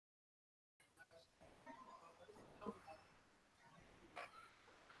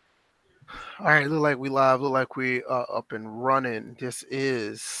All right, look like we live, look like we are up and running. I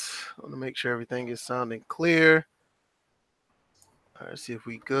want to make sure everything is sounding clear. All right, see if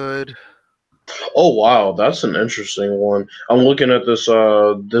we good. Oh wow, that's an interesting one. I'm looking at this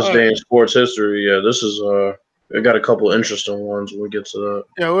All right, day in sports history. Yeah, this is I got a couple interesting ones when we get to that.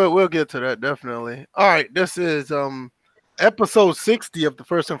 yeah, we'll get to that definitely. All right, this is episode 60 of the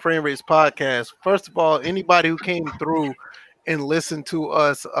First and Frame Rates podcast. First of all, anybody who came through and listened to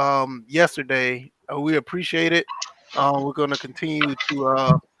us yesterday, we appreciate it. We're going to continue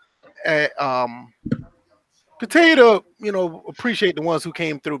to eh, um continue to appreciate the ones who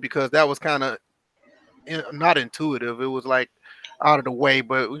came through because that was kind of not intuitive. It was like out of the way,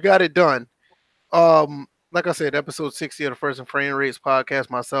 but we got it done. Like I said, episode 60 of the First and Frame Rates podcast.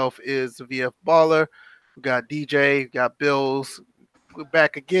 Myself is the VF Baller. We got DJ, we got Bills. We're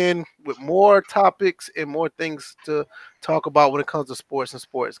back again with more topics and more things to talk about when it comes to sports and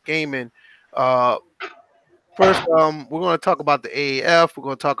sports gaming. Uh, First, we're going to talk about the AAF. We're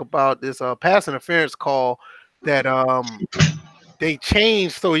going to talk about this pass interference call that they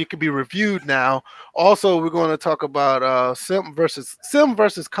changed so it can be reviewed now. Also, we're going to talk about sim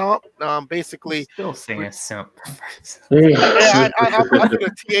versus comp. Basically, Still we, saying simp. I put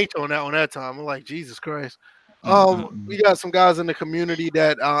a th on that time. I'm like, Jesus Christ. Mm-mm-mm. We got some guys in the community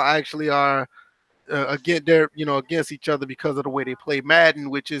that actually are against each other because of the way they play Madden,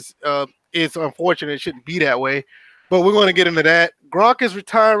 which is unfortunate. It shouldn't be that way. But we're going to get into that. Gronk is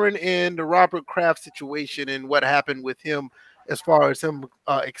retiring in the Robert Kraft situation and what happened with him as far as him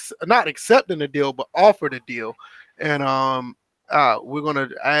not accepting the deal, but offered a deal. And we're going to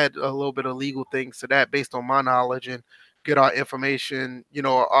add a little bit of legal things to that based on my knowledge and get our information,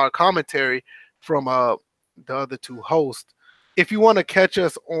 our commentary from the other two hosts. If you want to catch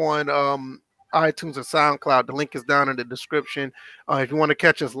us on iTunes or SoundCloud, the link is down in the description. If you want to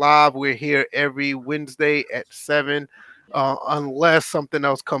catch us live, we're here every Wednesday at 7, unless something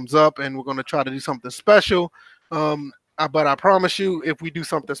else comes up, and we're going to try to do something special. But I promise you, if we do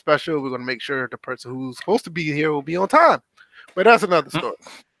something special, we're going to make sure the person who's supposed to be here will be on time. But that's another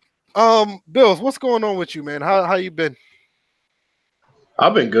story. Bills, what's going on with you, man? How you been?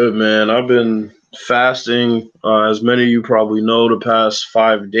 I've been good, man. I've been fasting, as many of you probably know, the past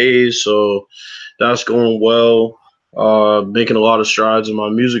 5 days, so that's going well. Making a lot of strides in my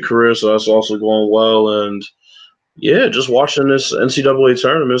music career, so that's also going well. And yeah, just watching this NCAA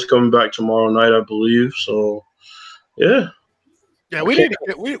tournament. It's coming back tomorrow night, I believe. So yeah, Yeah, I we can't.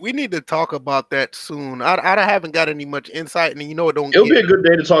 need to we need to talk about that soon. I haven't got any much insight, and it don't It'll get. be a good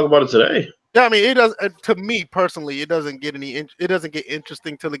day to talk about it today. Yeah, I mean, it does. To me personally, it doesn't get it doesn't get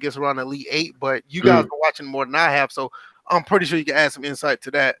interesting till it gets around Elite Eight. But you guys Mm, are watching more than I have, so I'm pretty sure you can add some insight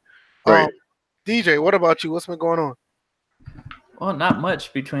to that. Um, right. DJ, what about you? What's been going on? Well, not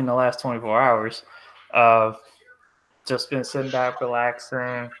much between the last 24 hours. Uh, just been sitting back,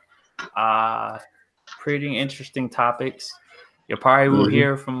 relaxing. Uh, Pretty interesting topics. You probably will Hmm.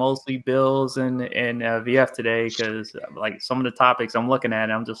 hear from mostly Bills and VF today because like some of the topics I'm looking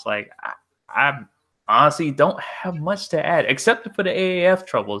at, I'm just like I honestly don't have much to add except for the AAF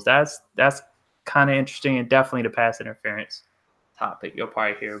troubles. That's kind of interesting and definitely the pass interference topic. You'll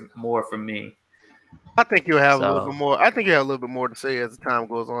probably hear more from me. I think you'll have a little bit So more. I think you have a little bit more to say as the time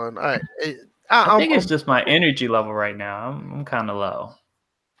goes on. All right, I think it's just my energy level right now. I'm kind of low.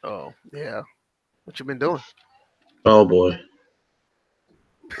 oh yeah, what you been doing? Oh boy.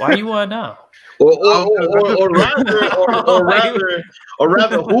 Why you want to know? Or, I'm or, just, I'm or, just or rather, or Why you- rather, or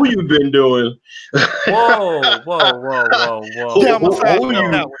rather, who you been doing? Whoa, whoa, whoa, whoa, whoa, yeah, I'm gonna side who you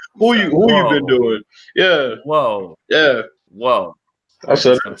on whoa, that you one. who you been whoa, doing? Yeah, whoa, yeah. whoa. I We're said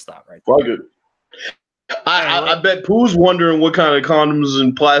just it. gonna stop right Fuck there. it. Hey, I bet Pooh's wondering what kind of condoms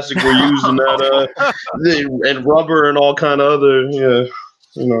and plastic we're using and rubber and all kind of other yeah,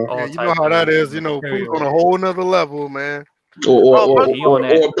 All you know type how that of is. Food's on a material. whole nother level, man. or Oh, or first, He on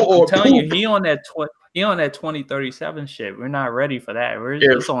that. I'm telling you, poop. he on that 2037 shit. We're not ready for that.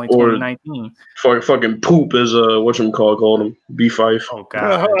 Yeah, It's only or 2019. fucking poop as called him B Fife. Oh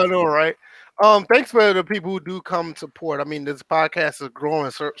I God. know, right? Thanks for the people who do come support. I mean, this podcast is growing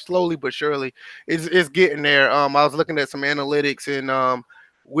slowly but surely. It's getting there. I was looking at some analytics, and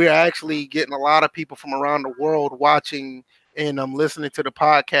we're actually getting a lot of people from around the world watching and listening to the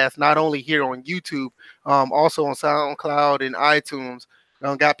podcast. Not only here on YouTube, also on SoundCloud and iTunes.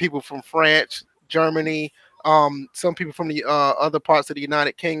 Got people from France, Germany, some people from the other parts of the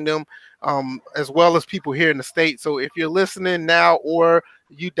United Kingdom, as well as people here in the States. So if you're listening now or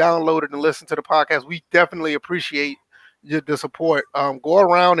you downloaded and listened to the podcast, we definitely appreciate the support. Go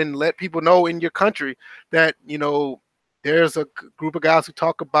around and let people know in your country that there's a group of guys who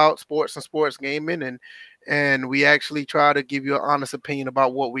talk about sports and sports gaming, and we actually try to give you an honest opinion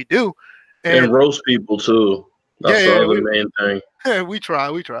about what we do. And roast people too. That's the other main thing. We try.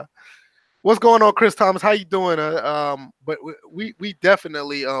 What's going on, Chris Thomas? How you doing? But we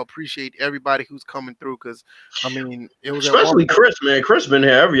definitely appreciate everybody who's coming through, because I mean, it was especially Chris, man. Chris been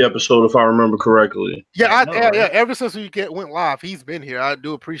here every episode, if I remember correctly. Yeah, ever since we went live, he's been here. I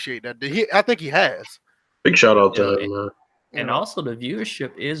do appreciate that. I think he has. Big shout out to him, man. And also, the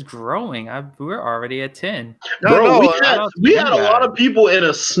viewership is growing. We're already at 10. Bro, we had a lot of people in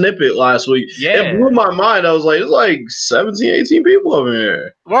a snippet last week. Yeah. It blew my mind. I was like, it's like 17, 18 people over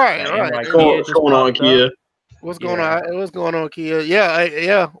here. Right. Like, what's going on, Kia? What's going on, Kia?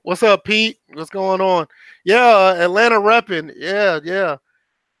 Yeah. What's up, Pete? What's going on? Yeah, Atlanta repping. Yeah.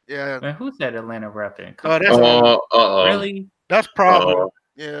 Man, who's that Atlanta repping? Really? That's probably.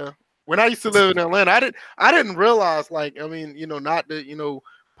 Yeah. When I used to live in Atlanta, I didn't realize, like, I mean, not to,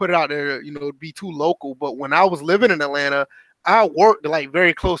 put it out there, be too local. But when I was living in Atlanta, I worked like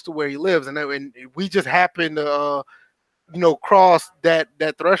very close to where he lives, and we just happened to, cross that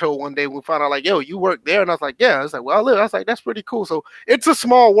threshold one day. We found out, like, yo, you work there, and I was like, yeah. I was like, well, I was like, that's pretty cool. So it's a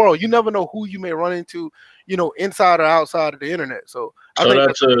small world. You never know who you may run into, inside or outside of the internet. So tell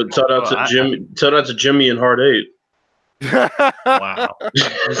that to Jimmy and Hard 8. Wow.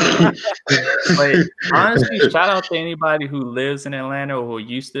 But honestly, shout out to anybody who lives in Atlanta or who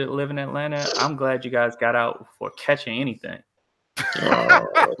used to live in Atlanta. I'm glad you guys got out for catching anything.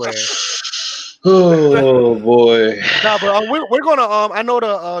 Oh boy. No, but we're gonna I know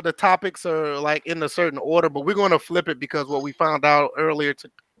the topics are like in a certain order, but we're gonna flip it because what we found out earlier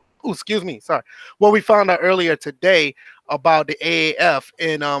what we found out earlier today about the AAF,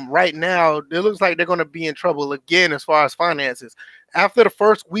 and right now it looks like they're going to be in trouble again as far as finances. After the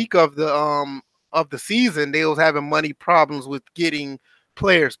first week of the season, they was having money problems with getting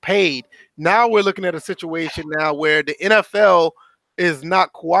players paid. Now we're looking at a situation now where the NFL is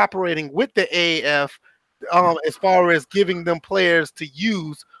not cooperating with the AAF as far as giving them players to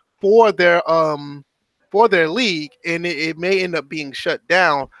use for their league, and it may end up being shut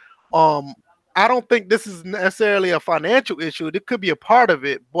down. I don't think this is necessarily a financial issue. It could be a part of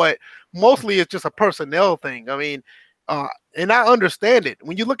it, but mostly it's just a personnel thing. I mean, and I understand it.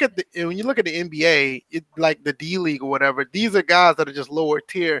 When you look at the NBA, like the D League or whatever, these are guys that are just lower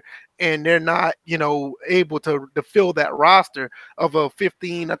tier, and they're not, able to fill that roster of a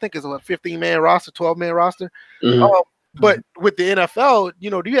 15. I think it's a 15-man roster, 12-man roster. Mm-hmm. But with the NFL,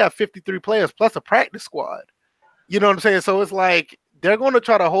 do you have 53 players plus a practice squad? You know what I'm saying? So it's like, they're going to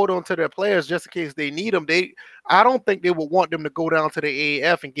try to hold on to their players just in case they need them. I don't think they would want them to go down to the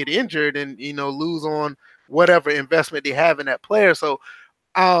AAF and get injured and, lose on whatever investment they have in that player. So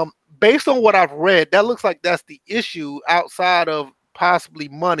based on what I've read, that looks like that's the issue outside of possibly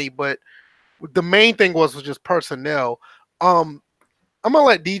money. But the main thing was just personnel. I'm going to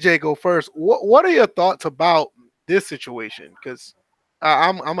let DJ go first. What are your thoughts about this situation? Because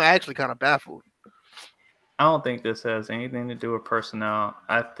I'm actually kind of baffled. I don't think this has anything to do with personnel.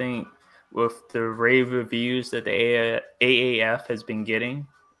 I think with the rave reviews that the AAF has been getting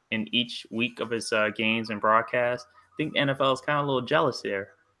in each week of its games and broadcasts, I think the NFL is kind of a little jealous there.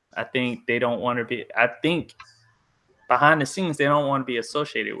 I think they don't want to be – I think behind the scenes they don't want to be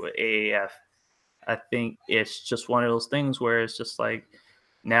associated with AAF. I think it's just one of those things where it's just like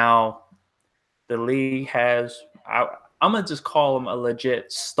now the league has – I'm gonna just call him a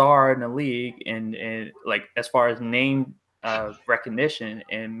legit star in the league, and like as far as name recognition,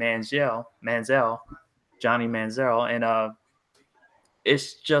 and Manziel, Johnny Manziel, and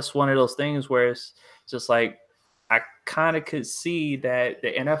it's just one of those things where it's just like I kind of could see that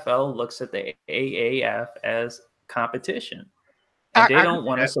the NFL looks at the AAF as competition, and they don't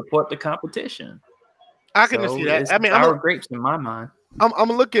want to support the competition. I can see that. I mean, sour grapes in my mind. I'm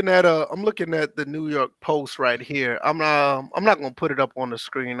looking at the New York Post right here. I'm not gonna put it up on the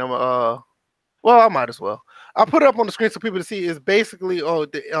screen. I might as well. I'll put it up on the screen so people to see. It's basically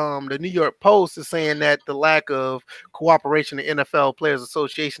the New York Post is saying that the lack of cooperation in NFL Players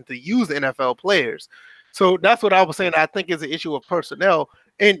Association to use NFL players. So that's what I was saying. I think is an issue of personnel,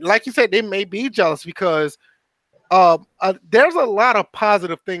 and like you said, they may be jealous because there's a lot of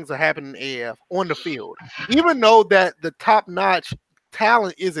positive things that happen in AF on the field, even though that the top-notch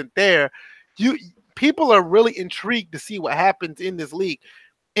talent isn't there. People are really intrigued to see what happens in this league.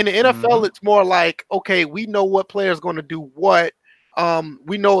 In the NFL, it's more like, okay, we know what player is going to do what.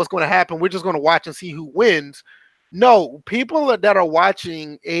 We know what's going to happen. We're just going to watch and see who wins. No, people that are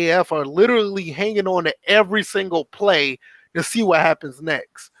watching AF are literally hanging on to every single play to see what happens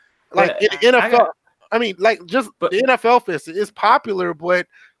next. Like in NFL. I mean, like just But- the NFL fist is popular, but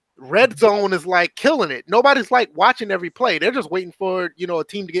red zone is like killing it. Nobody's like watching every play. They're just waiting for a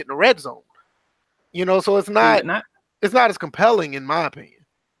team to get in the red zone. So it's not as compelling in my opinion.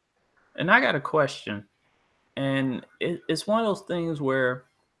 And I got a question, and it's one of those things where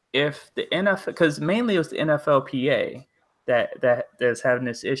if the NFL, because mainly it was the NFLPA that's having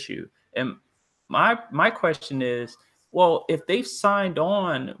this issue, and my question is, well, if they've signed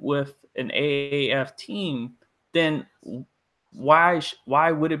on with an AAF team, then why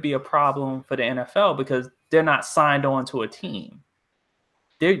would it be a problem for the NFL because they're not signed on to a team?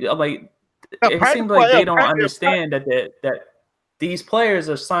 They're like, it seems like they don't understand that these players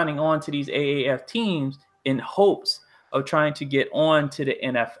are signing on to these AAF teams in hopes of trying to get on to the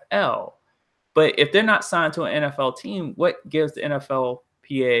NFL. But if they're not signed to an NFL team, what gives the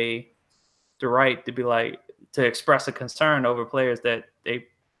NFLPA the right to be like to express a concern over players that they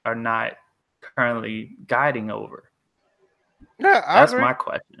are not currently guiding over? Yeah, that's my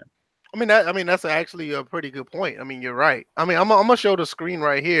question. I mean that's actually a pretty good point. I mean, you're right. I mean, I'm gonna show the screen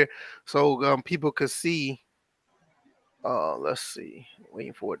right here so people could see. Let's see.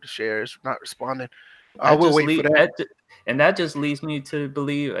 Waiting for it to share. It's not responding. We'll wait for that. And that just leads me to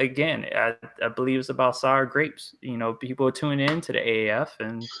believe again. I believe it's about sour grapes. People are tuning into the AAF,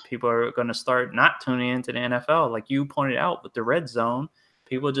 and people are going to start not tuning into the NFL. Like you pointed out with the red zone,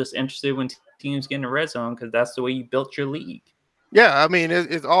 people are just interested when teams get in the red zone because that's the way you built your league. Yeah, I mean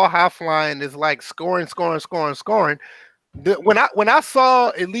it's all high flying. It's like scoring. When I saw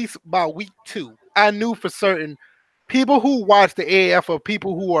at least by week 2, I knew for certain people who watch the AAF are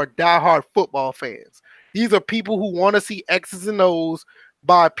people who are diehard football fans. These are people who want to see X's and O's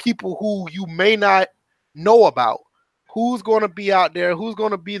by people who you may not know about. Who's going to be out there? Who's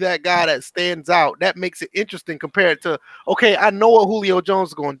going to be that guy that stands out? That makes it interesting compared to, okay, I know what Julio Jones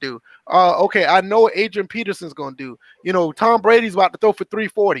is going to do. Okay, I know what Adrian Peterson's going to do. Tom Brady's about to throw for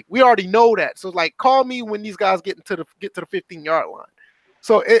 340. We already know that. So, like, call me when these guys get to the 15-yard line.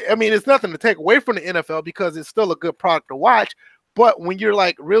 So, it's nothing to take away from the NFL because it's still a good product to watch. But when you're,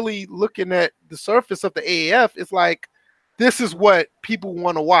 like, really looking at the surface of the AAF, it's like this is what people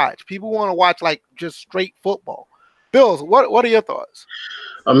want to watch. People want to watch, like, just straight football. Bills, what are your thoughts?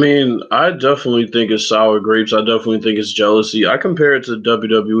 I mean, I definitely think it's sour grapes. I definitely think it's jealousy. I compare it to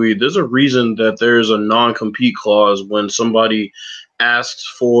WWE. There's a reason that there's a non-compete clause when somebody asks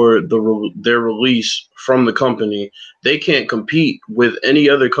for their release from the company. They can't compete with any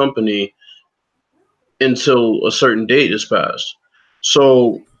other company until a certain date is passed.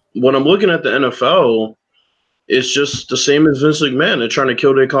 So when I'm looking at the NFL, it's just the same as Vince McMahon. They're trying to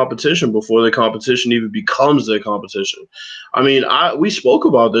kill their competition before their competition even becomes their competition. I mean, we spoke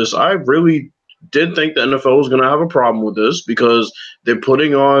about this. I really did think the NFL was going to have a problem with this because they're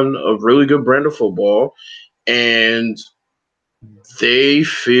putting on a really good brand of football and they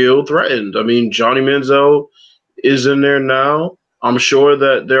feel threatened. I mean, Johnny Manziel is in there now. I'm sure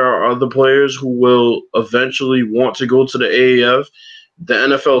that there are other players who will eventually want to go to the AAF. The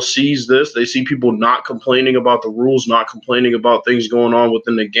NFL sees this. They see people not complaining about the rules, not complaining about things going on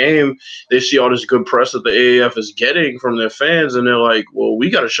within the game. They see all this good press that the AAF is getting from their fans, and they're like, well,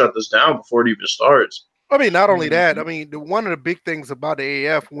 we got to shut this down before it even starts. I mean, not only that, I mean, one of the big things about the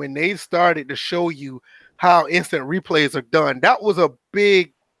AAF, when they started to show you how instant replays are done, that was a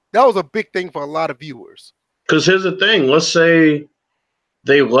big thing for a lot of viewers. Because here's the thing. Let's say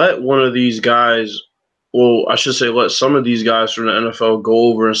they let one of these guys – well, I should say let some of these guys from the NFL go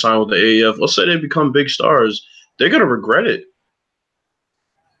over and sign with the AAF. Let's say they become big stars. They're going to regret it.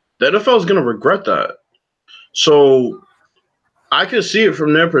 The NFL is going to regret that. So I can see it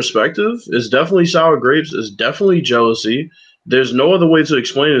from their perspective. It's definitely sour grapes. It's definitely jealousy. There's no other way to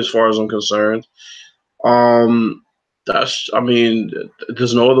explain it as far as I'm concerned. There's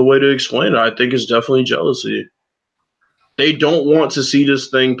no other way to explain it. I think it's definitely jealousy. They don't want to see this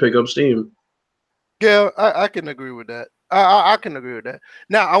thing pick up steam. Yeah, I can agree with that. I can agree with that.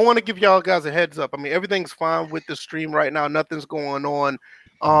 Now, I want to give y'all guys a heads up. I mean, everything's fine with the stream right now. Nothing's going on.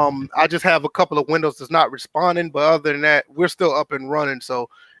 I just have a couple of windows that's not responding, but other than that, we're still up and running.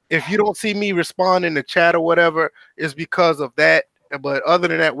 So if you don't see me respond in the chat or whatever, it's because of that. But other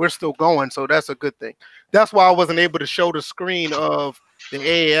than that, we're still going. So that's a good thing. That's why I wasn't able to show the screen of the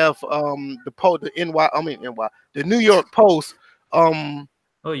AAF, the New York Post.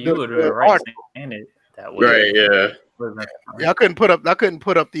 Oh, you would have right saying it that way. Right, yeah. Yeah, I couldn't put up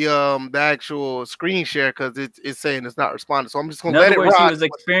the actual screen share because it's saying it's not responding. So I'm just gonna let it rock. He was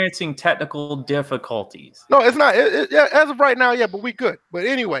experiencing technical difficulties. No, it's not. Yeah, as of right now, yeah, but we good. But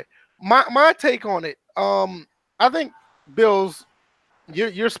anyway, my take on it. I think Bills,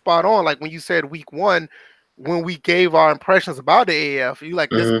 you're spot on. Like when you said week one, when we gave our impressions about the AAF, you like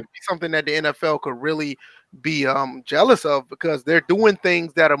this Mhm. could be something that the NFL could really be jealous of because they're doing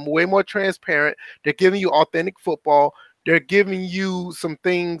things that are way more transparent. They're giving you authentic football. They're giving you some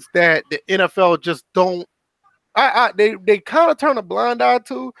things that the NFL just don't. They kind of turn a blind eye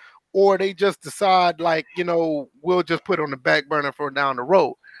to, or they just decide like we'll just put it on the back burner for down the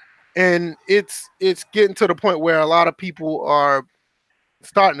road. And it's getting to the point where a lot of people are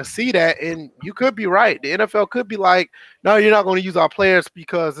starting to see that, and you could be right. The NFL could be like, no, you're not going to use our players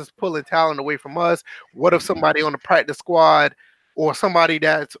because it's pulling talent away from us. What if somebody on the practice squad or somebody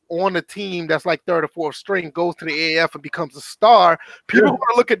that's on the team that's like third or fourth string goes to the AAF and becomes a star? People are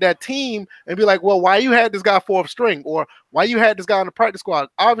going to look at that team and be like, well, why you had this guy fourth string, or why you had this guy on the practice squad?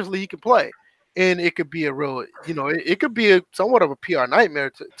 Obviously he can play. And it could be a real, it could be somewhat of a PR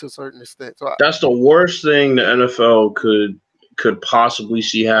nightmare to a certain extent. So That's the worst thing the NFL could possibly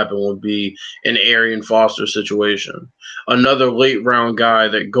see happen would be an Arian Foster situation. Another late round guy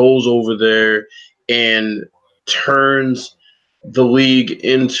that goes over there and turns the league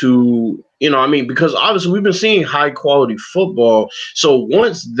into, because obviously we've been seeing high quality football. So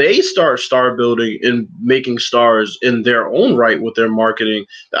once they start star building and making stars in their own right with their marketing,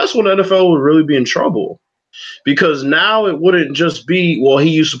 that's when NFL would really be in trouble. Because now it wouldn't just be, well,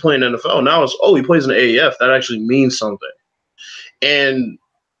 he used to play in the NFL. Now it's, he plays in the AAF. That actually means something. And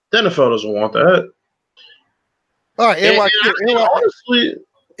the NFL doesn't want that. All right, honestly,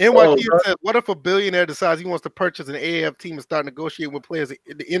 NYQ says, what if a billionaire decides he wants to purchase an AAF team and start negotiating with players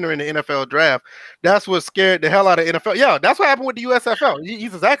entering the NFL draft? That's what scared the hell out of NFL. Yeah, that's what happened with the USFL.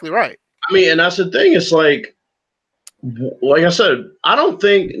 He's exactly right. I mean, and that's the thing. It's like I said, I don't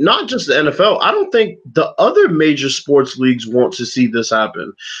think, not just the NFL, I don't think the other major sports leagues want to see this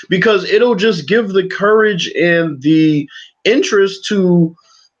happen, because it'll just give the courage and the interest to,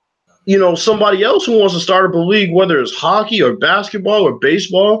 somebody else who wants to start up a league, whether it's hockey or basketball or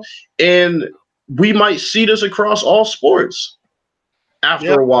baseball. And we might see this across all sports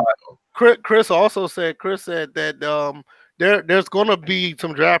after a while. Chris said that there's going to be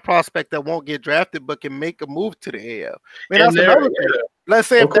some draft prospect that won't get drafted but can make a move to the AF. That's another thing. Let's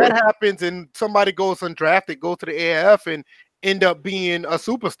say if that happens and somebody goes undrafted, go to the AF and end up being a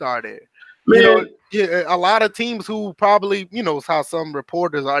superstar there. A lot of teams who probably, how some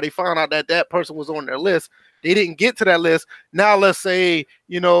reporters are, they found out that person was on their list. They didn't get to that list. Now, let's say,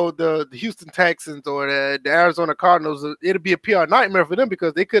 the Houston Texans or the Arizona Cardinals, it'll be a PR nightmare for them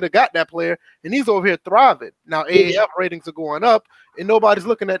because they could have got that player and he's over here thriving. Now, AAF ratings are going up and nobody's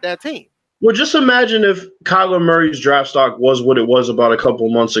looking at that team. Well, just imagine if Kyler Murray's draft stock was what it was about a couple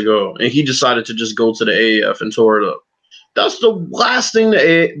of months ago and he decided to just go to the AAF and tore it up. That's the last thing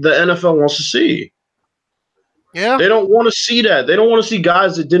the NFL wants to see. Yeah. They don't want to see that. They don't want to see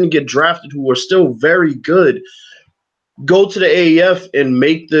guys that didn't get drafted who are still very good go to the AAF and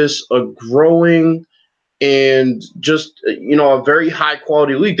make this a growing and just, a very high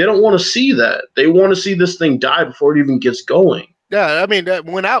quality league. They don't want to see that. They want to see this thing die before it even gets going. Yeah, I mean,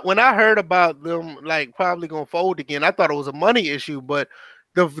 when I heard about them like probably going to fold again, I thought it was a money issue. But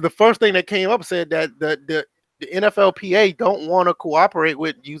the first thing that came up said that the NFLPA don't want to cooperate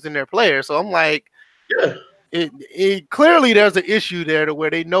with using their players. So I'm like, yeah. It clearly there's an issue there to where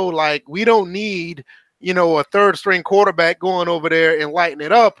they know like we don't need a third string quarterback going over there and lighting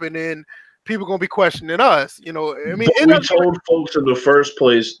it up, and then people gonna be questioning us. I mean, we told folks in the first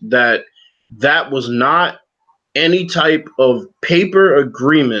place that was not any type of paper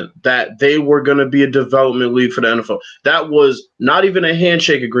agreement that they were going to be a development league for the NFL. That was not even a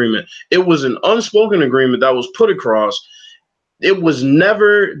handshake agreement. It was an unspoken agreement that was put across. It was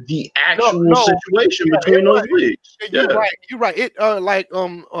never the actual situation between those leagues. You're right. It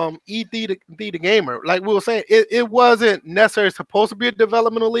the gamer, like we were saying, it wasn't necessarily supposed to be a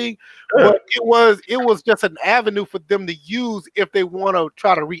developmental league, but it was just an avenue for them to use if they want to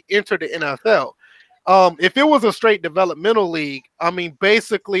try to re-enter the NFL. If it was a straight developmental league, I mean,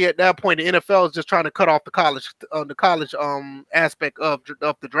 basically at that point the NFL is just trying to cut off the college aspect of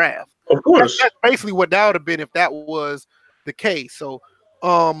the draft. Of course, that's basically what that would have been if that was the case. So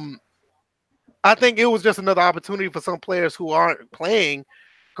I think it was just another opportunity for some players who aren't playing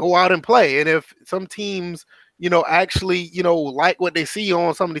go out and play. And if some teams actually like what they see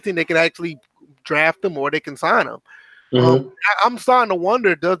on some of the teams, they can actually draft them or they can sign them. Mm-hmm. I'm starting to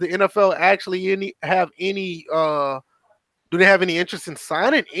wonder, does the NFL actually have any do they have any interest in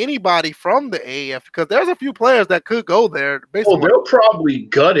signing anybody from the AAF? Because there's a few players that could go there. They'll probably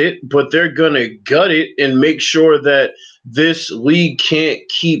gut it, but they're going to gut it and make sure that this league can't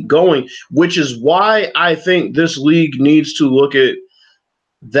keep going, which is why I think this league needs to look at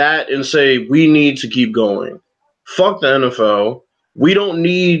that and say we need to keep going. Fuck the NFL. We don't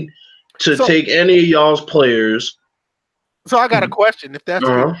need to take any of y'all's players. So I got a question. If that's the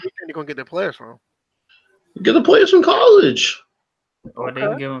case, where do you think they're gonna get their players from? Get the players from college. Or they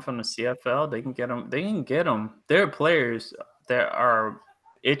can get them from the CFL. They can get them. They can get them. There are players that are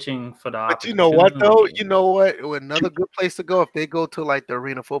itching for the But you know what, though? You know what? Another good place to go if they go to like the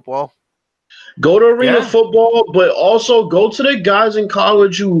arena football. Go to arena football, but also go to the guys in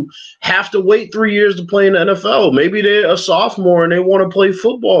college who have to wait 3 years to play in the NFL. Maybe they're a sophomore and they want to play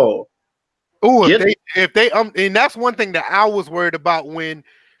football. Oh, if they and that's one thing that I was worried about when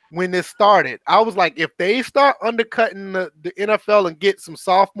this started. I was like, if they start undercutting the NFL and get some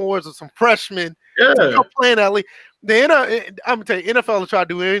sophomores or some freshmen playing that league, I'm gonna tell you, NFL will try to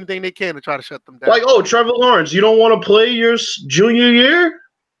do anything they can to try to shut them down. Like, oh, Trevor Lawrence, you don't want to play your junior year?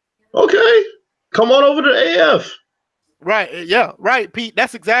 Okay, come on over to AF. Right, yeah, right, Pete.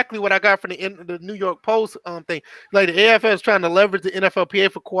 That's exactly what I got from the New York Post thing. Like the AFL is trying to leverage the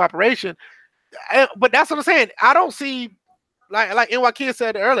NFLPA for cooperation, but that's what I'm saying. I don't see, like NYK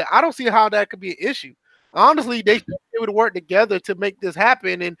said earlier, I don't see how that could be an issue. Honestly, they would work together to make this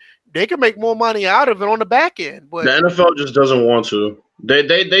happen, and they can make more money out of it on the back end. But the NFL just doesn't want to.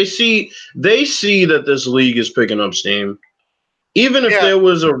 They see that this league is picking up steam. Even if there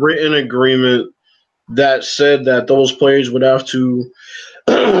was a written agreement that said that those players would have to,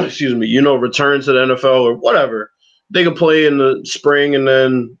 excuse me, return to the NFL or whatever, they could play in the spring and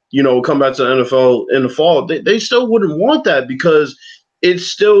then, come back to the NFL in the fall. They still wouldn't want that because it's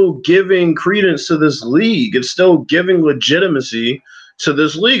still giving credence to this league. It's still giving legitimacy to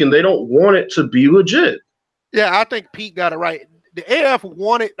this league, and they don't want it to be legit. Yeah, I think Pete got it right. The AF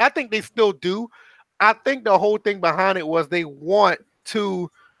wanted, I think they still do. I think the whole thing behind it was they want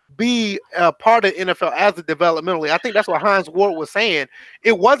to be a part of NFL as a developmentally. I think that's what Hines Ward was saying.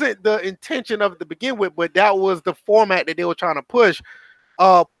 It wasn't the intention of it to begin with, but that was the format that they were trying to push.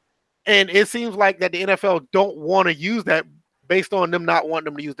 And it seems like that the NFL don't want to use that based on them not wanting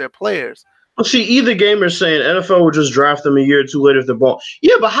them to use their players. Well, see, either gamer is saying NFL would just draft them a year or two later if they're ball.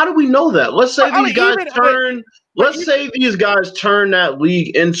 Yeah, but how do we know that? Let's say these guys turn. Let's say these guys turn that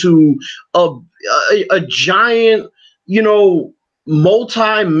league into a giant,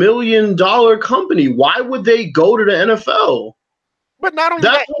 multi-million-dollar company. Why would they go to the NFL? But not only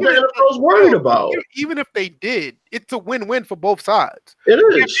that's what the NFL's worried about. Even if they did, it's a win-win for both sides. It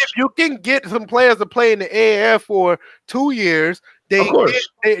is. If you can get some players to play in the AAF for 2 years, they're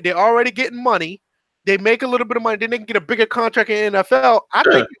already getting money. They make a little bit of money, then they can get a bigger contract in NFL. I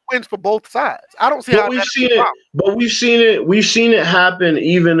think it wins for both sides. I don't see how we've seen it. But we've seen it happen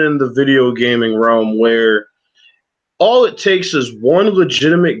even in the video gaming realm where all it takes is one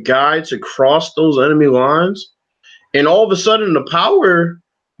legitimate guy to cross those enemy lines, and all of a sudden the power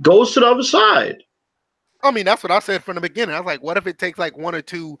goes to the other side. I mean, that's what I said from the beginning. I was like, what if it takes like one or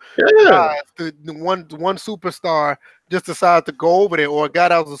two guys, one superstar just decide to go over there, or a guy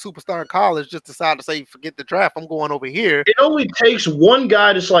that was a superstar in college just decide to say, forget the draft, I'm going over here. It only takes one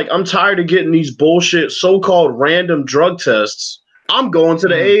guy that's like, I'm tired of getting these bullshit so-called random drug tests. I'm going to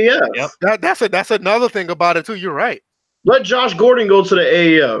the AAF. Yep. That's another thing about it too. You're right. Let Josh Gordon go to the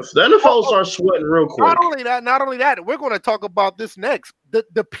AAF. The NFL starts sweating real quick. Not only that, we're going to talk about this next.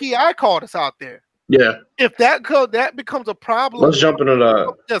 The PI called us out there. Yeah. If that becomes a problem, let's jump into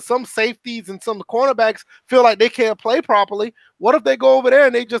that. Some safeties and some cornerbacks feel like they can't play properly. What if they go over there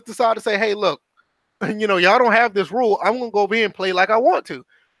and they just decide to say, hey, look, y'all don't have this rule. I'm going to go over here and play like I want to.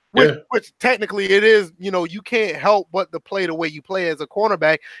 Which technically it is, you can't help but to play the way you play as a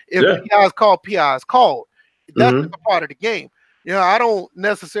cornerback. If PI is called, PI is called. That's a part of the game. I don't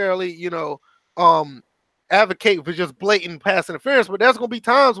necessarily, advocate for just blatant pass interference, but there's going to be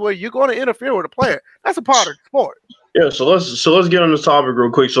times where you're going to interfere with a player. That's a part of the sport. Yeah, so let's get on this topic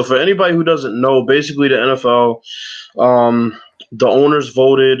real quick. So for anybody who doesn't know, basically the NFL, the owners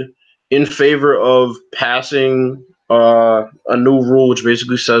voted in favor of passing a new rule, which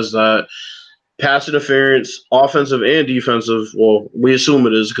basically says that pass interference, offensive and defensive, well, we assume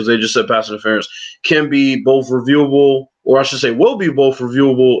it is because they just said pass interference, can be both reviewable, or I should say will be both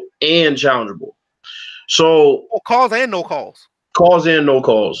reviewable and challengeable. So calls and no calls. Calls and no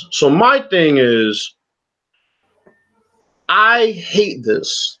calls. So my thing is, I hate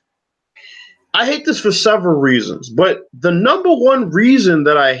this. I hate this for several reasons, but the number one reason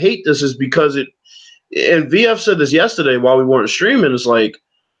that I hate this is because and VF said this yesterday while we weren't streaming, it's like,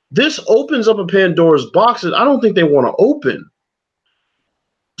 this opens up a Pandora's box that I don't think they want to open.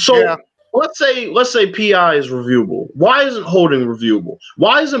 So let's say PI is reviewable. Why isn't holding reviewable?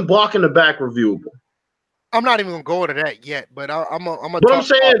 Why isn't blocking the back reviewable? I'm not even gonna go into that yet, but I'm gonna. But I'm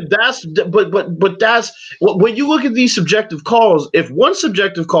saying that's when you look at these subjective calls. If one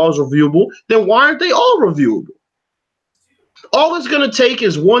subjective call is reviewable, then why aren't they all reviewable? All it's going to take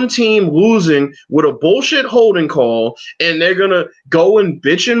is one team losing with a bullshit holding call, and they're going to go and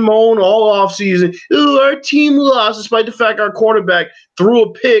bitch and moan all offseason. Ooh, our team lost despite the fact our quarterback threw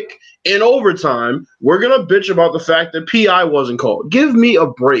a pick in overtime. We're going to bitch about the fact that PI wasn't called. Give me a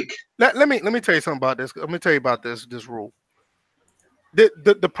break. Let me tell you something about this. Let me tell you about this rule.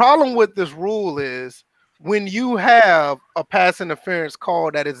 The problem with this rule is when you have a pass interference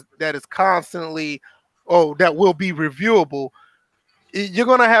call that is constantly that will be reviewable, you're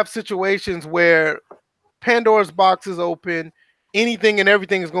going to have situations where Pandora's box is open, anything and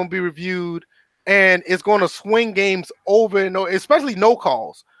everything is going to be reviewed, and it's going to swing games over and over, especially no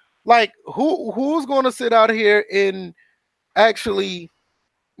calls. Like who's going to sit out here and actually,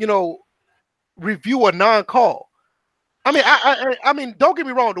 review a non-call? I mean, I mean, don't get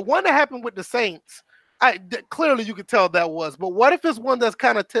me wrong. The one that happened with the Saints, clearly you could tell that was. But what if it's one that's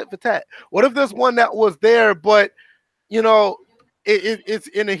kind of tit for tat? What if there's one that was there, but it's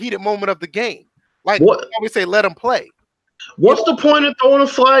in a heated moment of the game? Like what we say, let them play. What's the point of throwing a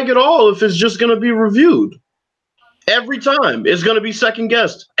flag at all if it's just going to be reviewed every time? It's going to be second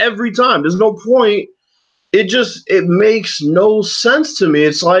guessed every time. There's no point. It makes no sense to me.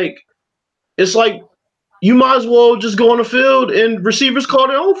 It's like you might as well just go on the field and receivers call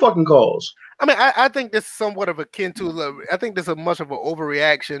their own fucking calls. I mean, I think this is somewhat of akin to. I think this is much of an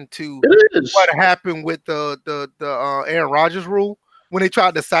overreaction to what happened with the Aaron Rodgers rule when they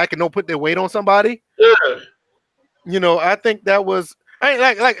tried to sack and don't put their weight on somebody. Yeah. I think that was.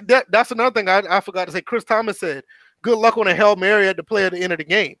 That's another thing I forgot to say. Chris Thomas said, "Good luck on a Hail Mary at the play at the end of the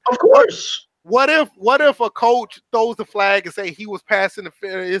game." Of course. What if a coach throws the flag and say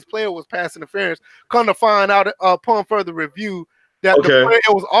his player was pass interference? Come to find out upon further review that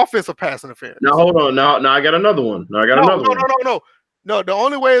it was offensive pass interference. Now hold on. Now I got another one. No. The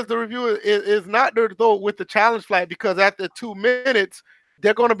only way is the review is not to throw with the challenge flag, because after 2 minutes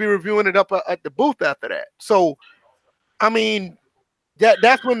they're going to be reviewing it up at the booth after that. So, I mean,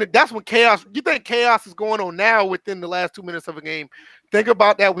 that's when chaos. You think chaos is going on now within the last 2 minutes of a game? Think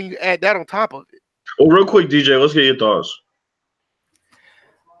about that when you add that on top of it. Well, real quick, DJ, let's get your thoughts.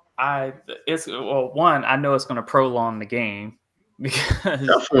 One, I know it's going to prolong the game because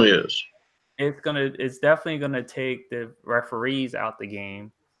definitely is. It's definitely going to take the referees out the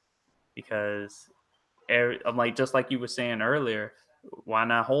game because I'm like, just like you were saying earlier, why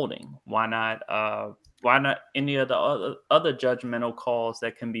not holding? Why not any of the other judgmental calls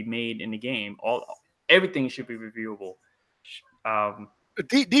that can be made in the game? Everything should be reviewable.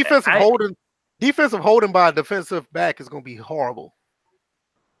 Defensive holding by a defensive back is going to be horrible.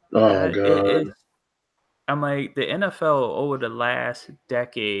 Oh god! I'm like, the NFL over the last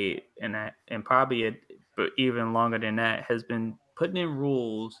decade and probably but even longer than that has been putting in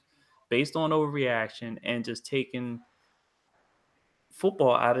rules based on overreaction and just taking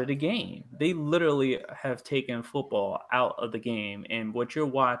football out of the game. They literally have taken football out of the game, and what you're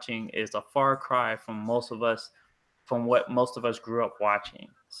watching is a far cry from what most of us grew up watching.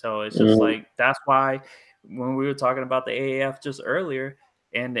 So it's just like, that's why when we were talking about the AAF just earlier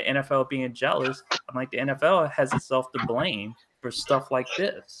and the NFL being jealous, I'm like, the NFL has itself to blame for stuff like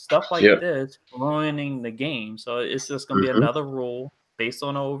this this ruining the game. So it's just going to be another rule based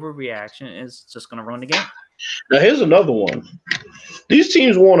on overreaction. It's just going to ruin the game. Now here's another one. These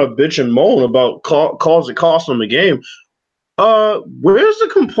teams want to bitch and moan about calls that cost them the game. Where's the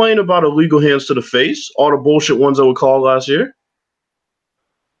complaint about illegal hands to the face? All the bullshit ones that were called last year.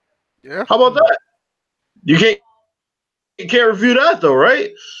 Yeah. How about that? You can't review that though,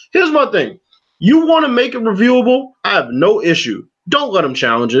 right? Here's my thing. You want to make it reviewable? I have no issue. Don't let them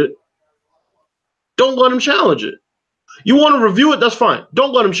challenge it. Don't let them challenge it. You want to review it? That's fine.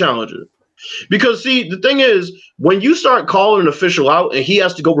 Don't let them challenge it. Because see, the thing is, when you start calling an official out and he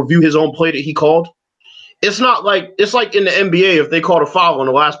has to go review his own play that he called, it's like in the NBA if they called a foul on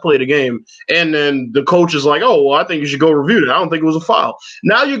the last play of the game and then the coach is like, oh, well, I think you should go review that. I don't think it was a foul.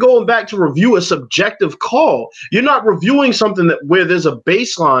 Now you're going back to review a subjective call. You're not reviewing something where there's a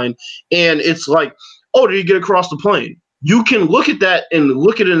baseline and it's like, oh, did he get across the plane? You can look at that and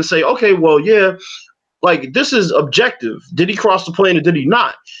look at it and say, okay, well, yeah, like this is objective. Did he cross the plane or did he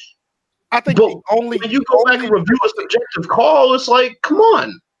not? I think when you go back and review a subjective call, it's like, come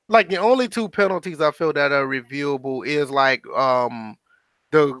on. Like the only two penalties I feel that are reviewable is like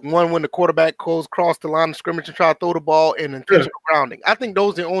the one when the quarterback goes across the line of scrimmage and try to throw the ball and intentional grounding. I think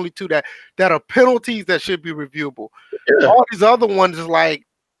those are the only two that are penalties that should be reviewable. Yeah. All these other ones is like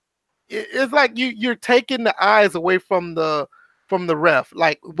it's like you're taking the eyes away from the ref.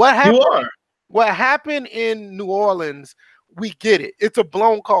 Like what happened? You are. What happened in New Orleans? We get it. It's a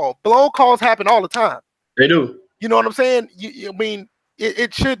blown call. Blown calls happen all the time. They do. You know what I'm saying? I mean,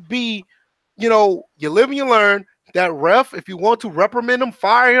 it should be, you know, you live and you learn. That ref, if you want to reprimand him,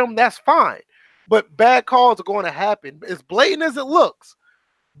 fire him, that's fine. But bad calls are going to happen. As blatant as it looks.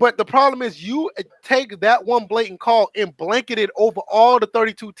 But the problem is you take that one blatant call and blanket it over all the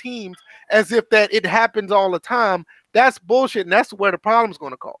 32 teams as if that it happens all the time. That's bullshit, and that's where the problem is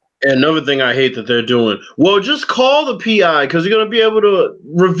going to call. And another thing I hate that they're doing, well, just call the PI because you're going to be able to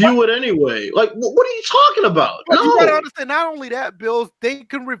review it anyway. Like, what are you talking about? But no. You got to understand, not only that, Bills, they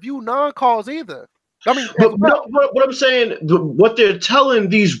can review non-calls either. I mean, but what I'm saying, what they're telling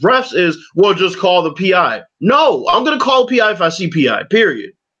these refs is, well, just call the PI. No, I'm going to call PI if I see PI,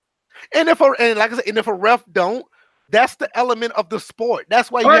 period. And like I said, and if a ref don't, that's the element of the sport. That's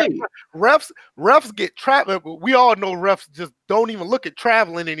why you have refs get trapped. We all know refs just don't even look at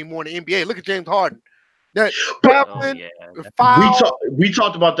traveling anymore in the NBA. Look at James Harden. Traveling, we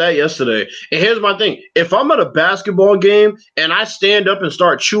talked about that yesterday. And here's my thing. If I'm at a basketball game and I stand up and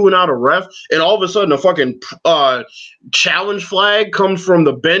start chewing out a ref, and all of a sudden a fucking challenge flag comes from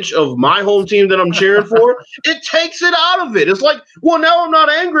the bench of my home team that I'm cheering for, it takes it out of it. It's like, well, now I'm not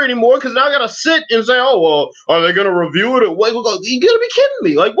angry anymore because now I got to sit and say, oh, well, are they going to review it? You got to be kidding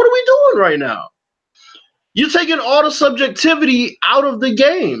me. Like, what are we doing right now? You're taking all the subjectivity out of the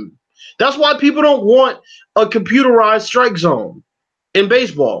game. That's why people don't want a computerized strike zone in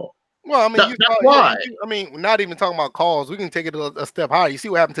baseball. Well, I mean, that's why. I mean, we're not even talking about calls. We can take it a step higher. You see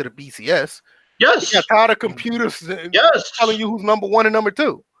what happened to the BCS? Yes. You got tired of computers telling you who's number one and number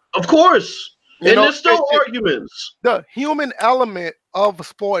two. Of course. And there's still arguments. The human element of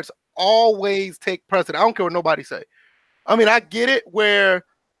sports always take precedent. I don't care what nobody say. I mean, I get it where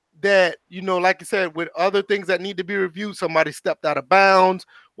that, you know, like you said, with other things that need to be reviewed, somebody stepped out of bounds,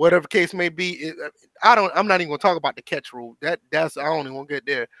 whatever case may be. I'm not even gonna talk about the catch rule. That's I don't even want to get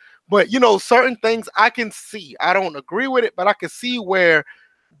there. But you know, certain things I can see. I don't agree with it, but I can see where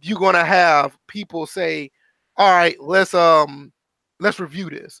you're gonna have people say, all right, let's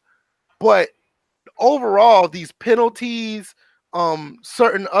review this. But overall, these penalties,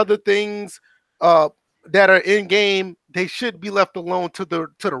 certain other things that are in game, they should be left alone to the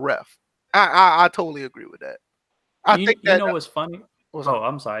ref. I totally agree with that. I think you know what's funny? Oh,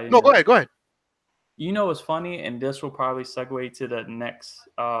 I'm sorry. No, go ahead. You know what's funny, and this will probably segue to the next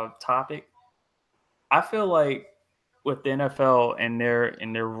topic. I feel like with the NFL and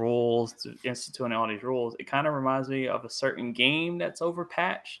their rules, instituting all these rules, it kind of reminds me of a certain game that's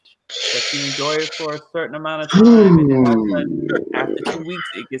overpatched, that you enjoy it for a certain amount of time, and then all of a sudden, after 2 weeks,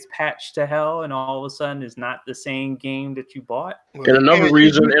 it gets patched to hell, and all of a sudden, it's not the same game that you bought. And another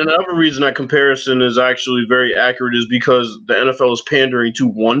reason that comparison is actually very accurate is because the NFL is pandering to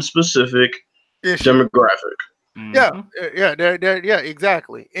one specific demographic. Mm-hmm. Yeah,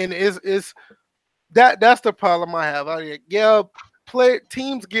 exactly. And that's the problem I have.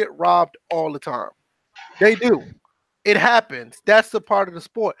 Teams get robbed all the time. They do. It happens. That's the part of the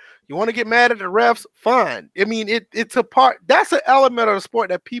sport. You want to get mad at the refs? Fine. I mean, it's a part. That's an element of the sport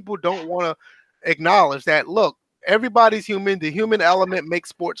that people don't want to acknowledge. That look, everybody's human. The human element makes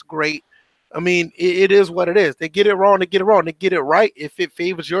sports great. I mean, it is what it is. They get it wrong. They get it wrong. They get it right. If it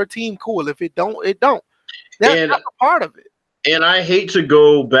favors your team, cool. If it don't, it don't. That's not a part of it. And I hate to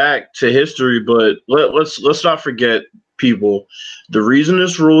go back to history, but let's not forget, people. The reason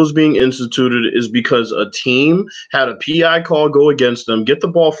this rule is being instituted is because a team had a PI call go against them, get the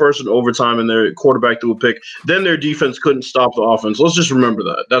ball first in overtime, and their quarterback threw a pick. Then their defense couldn't stop the offense. Let's just remember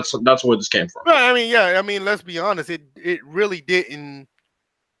that. That's where this came from. Well, I mean, yeah. I mean, let's be honest. It really didn't.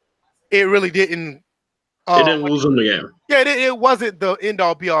 It really didn't. It didn't lose them the game. Yeah, it wasn't the end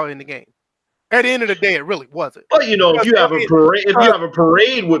all be all in the game. At the end of the day, it really wasn't. But you know, if you have a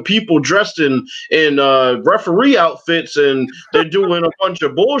parade with people dressed in referee outfits and they're doing a bunch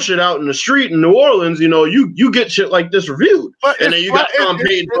of bullshit out in the street in New Orleans, you know, you get shit like this reviewed, and then you got Tom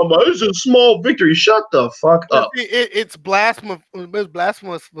Payne talking about it's a small victory. Shut the fuck up. It's blasphemous. It's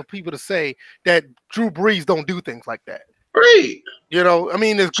blasphemous for people to say that Drew Brees don't do things like that. Right. You know, I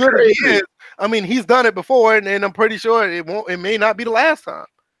mean, as good as he is, I mean, he's done it before, and I'm pretty sure it may not be the last time.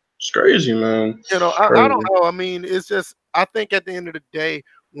 It's crazy, man. You know, I don't know. I mean, it's just, I think at the end of the day,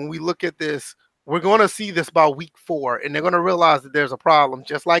 when we look at this, we're going to see this by week 4, and they're going to realize that there's a problem,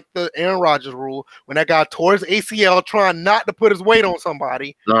 just like the Aaron Rodgers rule, when that guy tore his ACL trying not to put his weight on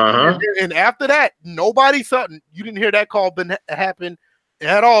somebody. Uh-huh. And after that, you didn't hear that call happen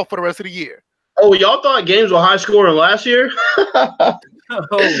at all for the rest of the year. Oh, y'all thought games were high scoring last year?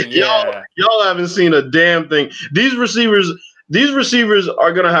 Oh yeah. Y'all haven't seen a damn thing. These receivers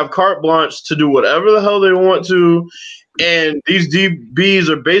are gonna have carte blanche to do whatever the hell they want to, and these DBs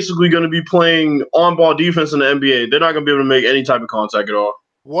are basically gonna be playing on-ball defense in the NBA. They're not gonna be able to make any type of contact at all.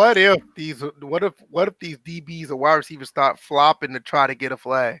 What if these DBs or wide receivers start flopping to try to get a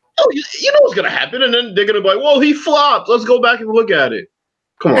flag? Oh, you know what's gonna happen, and then they're gonna be like, "Well, he flopped. Let's go back and look at it."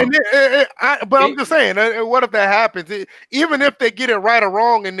 Come on. But I'm just saying, what if that happens? Even if they get it right or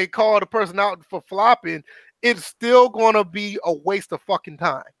wrong and they call the person out for flopping, it's still gonna be a waste of fucking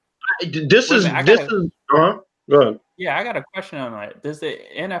time. Go ahead. Yeah, I got a question on that. Does the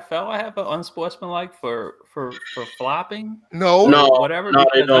NFL have an unsportsmanlike for flopping? No, Whatever. No,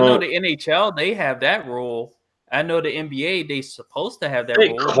 because I know the NHL they have that rule. I know the NBA they supposed to have that They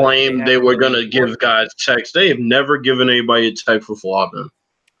rule. claimed they were gonna give guys checks. They have never given anybody a check for flopping.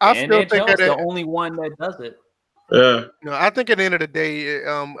 I still think that's the only one that does it. Yeah. No, I think at the end of the day,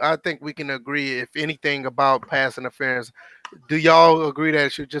 I think we can agree, if anything, about pass interference. Do y'all agree that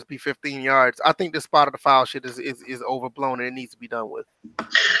it should just be 15 yards? I think the spot of the foul shit is overblown and it needs to be done with.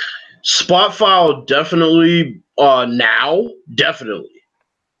 Spot foul, definitely. Now, definitely.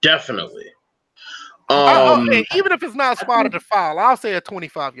 Okay, even if it's not spotted the foul, I'll say a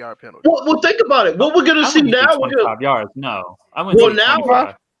 25-yard penalty. Well, think about it. What we're gonna see now? 25 yards. No, I wouldn't Well, say now,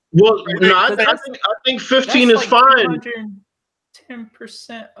 25. well, no, I think 15 is like fine.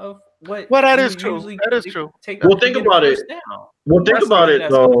 10% of what. Well, that is you true. usually That is true. Take Well, to think get a about it. first down. Well, think That's about something it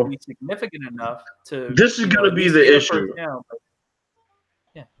that's gonna though. be significant enough to. This is gonna at be least the get a issue. first down,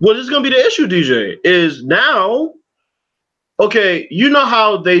 but- Well, this is gonna be the issue, DJ. Is now. Okay, you know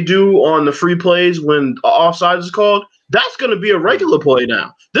how they do on the free plays when offside is called? That's going to be a regular play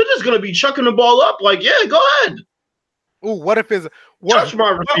now. They're just going to be chucking the ball up like, yeah, go ahead. Ooh, what if it's Touch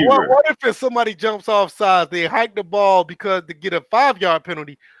my receiver. what if somebody jumps off sides, they hike the ball because to get a 5-yard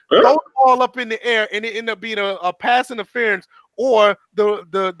penalty, Huh? throw the ball up in the air, and it end up being a pass interference, or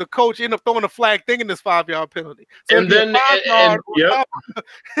the coach end up throwing a flag thinking it's 5-yard penalty. So And then, yep,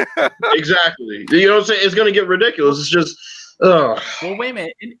 exactly. You know what I'm saying? It's going to get ridiculous. It's just, Well, wait a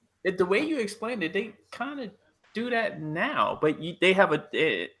minute. The way you explained it, they kind of do that now, but they have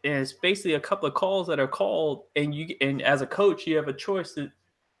it's basically a couple of calls that are called, and as a coach, you have a choice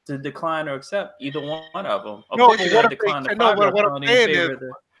to decline or accept either one of them. Of course, you're going to decline the 5-yard penalty in favor of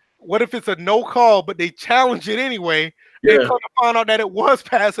the. What if it's a no call, but they challenge it anyway? Yeah. They come to find out that it was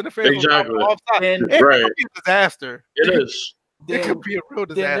pass interference. Exactly. It Right. could be a disaster. It is. It could be a real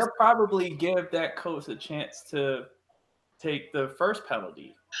Then disaster. they'll probably give that coach a chance to take the first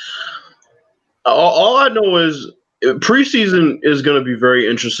penalty. All I know is preseason is going to be very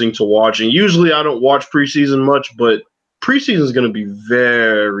interesting to watch. And usually I don't watch preseason much, but preseason is going to be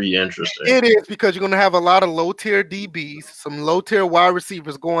very interesting. It is, because you're going to have a lot of low-tier DBs, some low-tier wide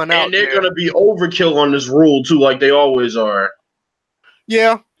receivers going out. And they're going to be overkill on this rule, too, like they always are.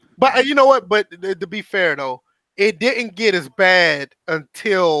 Yeah. But you know what? But to be fair, though, it didn't get as bad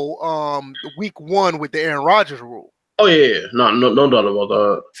until week 1 with the Aaron Rodgers rule. Oh, yeah. No doubt about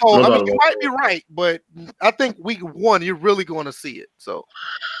that. So, No I doubt mean, you about might be right, but I think week 1, you're really going to see it. So,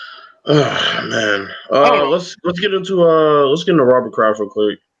 Oh, man. don't know. Let's get into Robert Kraft real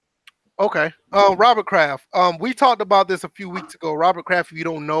quick. okay. Robert Kraft. We talked about this a few weeks ago. Robert Kraft, if you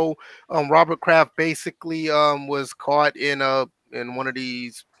don't know, Robert Kraft basically was caught in one of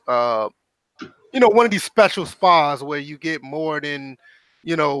these one of these special spas where you get more than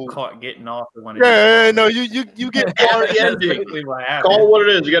Caught getting off of one of you get Happy ending. Call it what it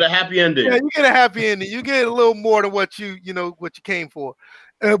is. You got a happy ending. Yeah, you get a happy ending. You get a little more than what you came for.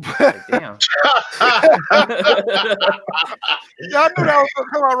 But, Damn. I knew that was gonna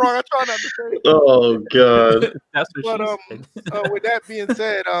come out wrong. I try not to say it. Oh, God. That's what But she said. with that being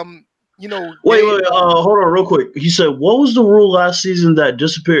said, Wait, hold on real quick. He said, what was the rule last season that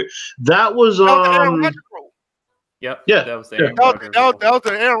disappeared? That was that was the Aaron Rodgers rule. Yep. Yeah, That was the yeah. Aaron Rodgers rule. That was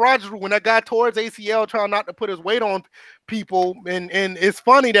the Aaron Rodgers rule when that guy tore his ACL trying not to put his weight on people, and it's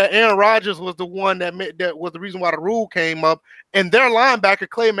funny that Aaron Rodgers was the one that was the reason why the rule came up, and their linebacker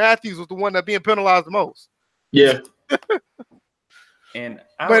Clay Matthews was the one that being penalized the most. Yeah. And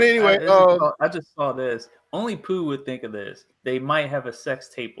I just saw this. Only Pooh would think of this. They might have a sex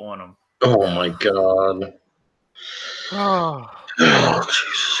tape on them. Oh, my God. Oh. Oh,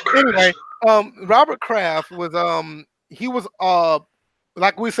 Jesus Christ. Anyway, Robert Kraft was he was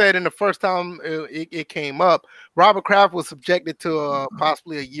like we said in the first time it came up, Robert Kraft was subjected to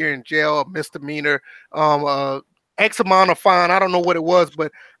possibly a year in jail, a misdemeanor, X amount of fine. I don't know what it was,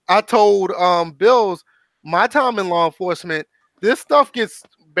 but I told Bills my time in law enforcement, this stuff gets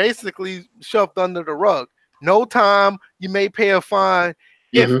basically shoved under the rug. no time. You may pay a fine.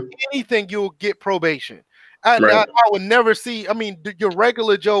 If Mhm. anything, you'll get probation. Right. I would never see. I mean, your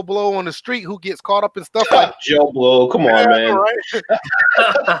regular Joe Blow on the street who gets caught up in stuff like Joe Blow, come on, man. right?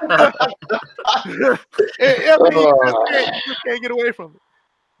 I mean, you just can't get away from it.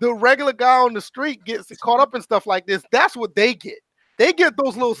 The regular guy on the street gets caught up in stuff like this. That's what they get. They get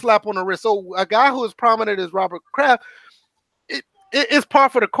those little slap on the wrist. So a guy who is prominent as Robert Kraft, it's par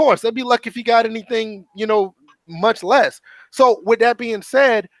for the course. They'd be lucky if he got anything, much less. So with that being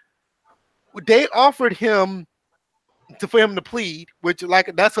said, they offered him for him to plead, which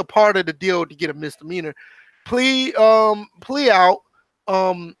that's a part of the deal to get a misdemeanor. Plea out.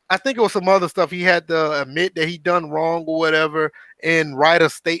 I think it was some other stuff. He had to admit that he done wrong or whatever and write a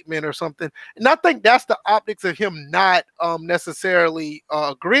statement or something. And I think that's the optics of him not necessarily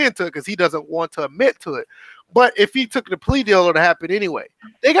agreeing to it because he doesn't want to admit to it. But if he took the plea deal, it would happen anyway.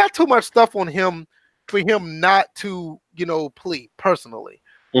 They got too much stuff on him for him not to, plead personally.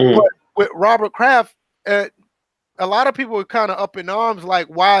 Mhm. But with Robert Kraft, a lot of people are kind of up in arms, like,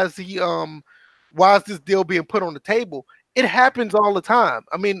 why is this deal being put on the table? It happens all the time.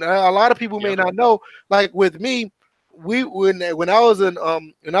 I mean, a lot of people may not know. Like with me, when I was an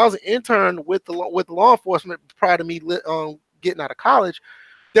intern with law enforcement prior to me getting out of college,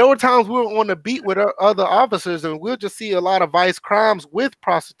 there were times we were on the beat with other officers, and we'll just see a lot of vice crimes with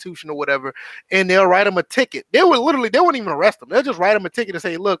prostitution or whatever, and they'll write them a ticket. They wouldn't even arrest them. They'll just write them a ticket and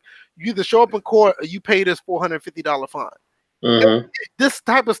say, "Look, you either show up in court or you pay this $450 fine." Mhm. This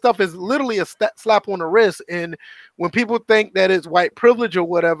type of stuff is literally a slap on the wrist, and when people think that it's white privilege or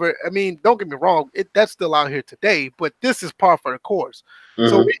whatever, I mean, don't get me wrong, that's still out here today, but this is par for the course.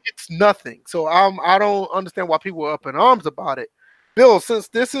 So it's nothing. So I don't understand why people are up in arms about it. Bill, since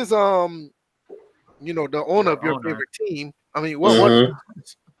this is the owner of your favorite team, I mean, what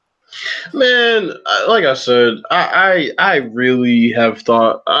Man, like I said, I really have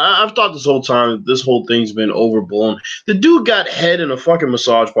thought. I've thought this whole time this whole thing's been overblown. The dude got head in a fucking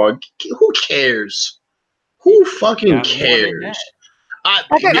massage bar. Who cares? Who fucking cares?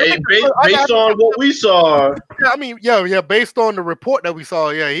 Based on what we saw. Yeah, I mean, yeah. Based on the report that we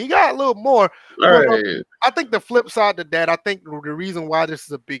saw, yeah, he got a little more. Right. I think the flip side to that, I think the reason why this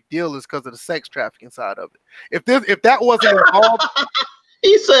is a big deal is because of the sex trafficking side of it. If that wasn't involved.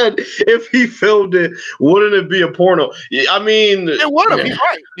 He said if he filmed it, wouldn't it be a porno? I mean, it would have. He's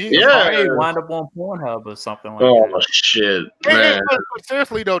right. He wound up on Pornhub or something like that. Oh shit, man! But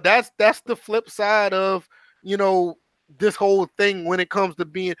seriously though, that's the flip side of this whole thing when it comes to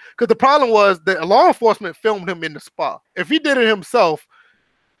being, because the problem was that law enforcement filmed him in the spa. If he did it himself,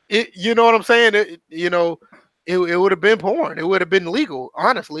 you know what I'm saying? It would have been porn. It would have been legal,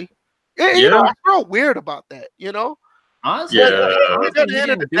 honestly. I feel weird about that. Honestly, at the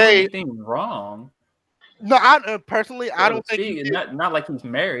end of the day, anything wrong. No, I personally, I don't think he did. Not like he's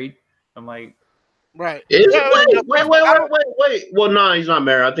married. I'm like, right. Wait. Well, no, he's not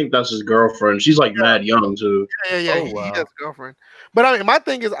married. I think that's his girlfriend. She's like mad young too. Yeah. He has a girlfriend. But I mean, my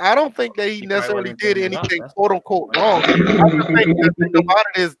thing is, I don't think that he necessarily did anything quote unquote wrong. I just think the thing about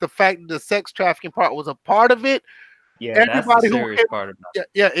it is the fact that the sex trafficking part was a part of it. Yeah, everybody that's the serious part of it.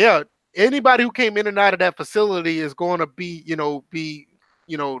 Yeah. Anybody who came in and out of that facility is going to be, they're going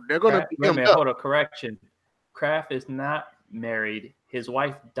to be. Hold a correction. Kraft is not married. His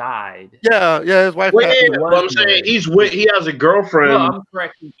wife died. Yeah, his wife. What I'm saying, he has a girlfriend. No, I'm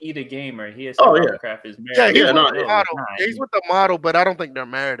correcting Eda Gamer. He is. Kraft is married. He's with the model, but I don't think they're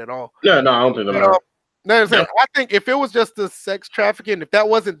married at all. No, I don't think they're married. No, I think if it was just the sex trafficking, if that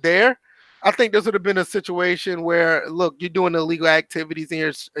wasn't there, I think this would have been a situation where, look, you're doing illegal activities and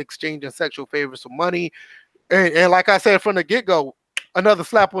you're exchanging sexual favors for money. And like I said from the get-go, another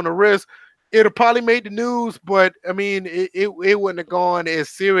slap on the wrist. It would probably made the news, but I mean, it wouldn't have gone as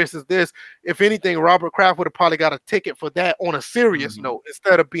serious as this. If anything, Robert Kraft would have probably got a ticket for that on a serious note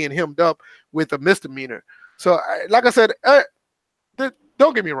instead of being hemmed up with a misdemeanor. So, like I said,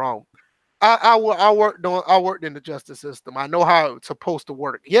 don't get me wrong. I worked in the justice system. I know how it's supposed to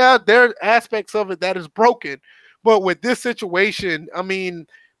work. Yeah, there are aspects of it that is broken, but with this situation, I mean,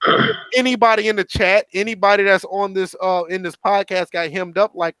 anybody in the chat, anybody that's on this in this podcast got hemmed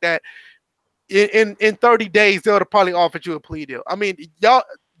up like that, in 30 days they'll have probably offered you a plea deal. I mean,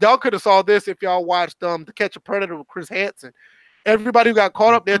 y'all could have saw this if y'all watched To Catch a Predator with Chris Hansen. Everybody who got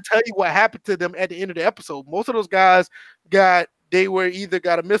caught up, they'll tell you what happened to them at the end of the episode. Most of those guys they were either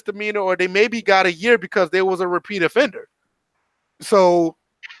got a misdemeanor or they maybe got a year because there was a repeat offender. So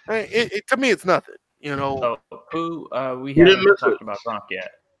to me, it's nothing, we haven't talked about Gronk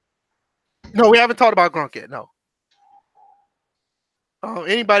yet. No, we haven't talked about Gronk yet. No.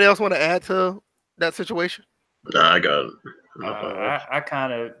 Anybody else want to add to that situation? Nah, I got it. I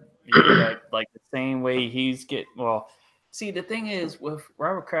kind of view that like the same way he's get. Well, see, the thing is with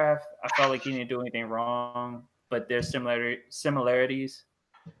Robert Kraft, I felt like he didn't do anything wrong, but there's similarities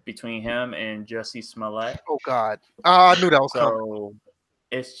between him and Jussie Smollett. Oh God, I knew that was coming. So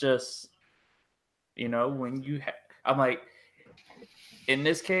it's just, when I'm like, in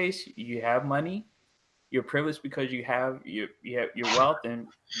this case, you have money, you're privileged because you have your wealth, and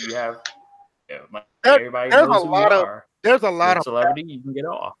you have everybody knows who you are. There's a You're lot a of celebrity, you can get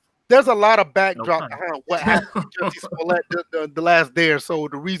off. there's a lot of No backdrop pun. behind what happened to Jussie Smollett the last day or so.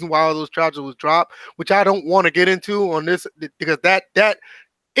 The reason why all those charges was dropped, which I don't want to get into on this, because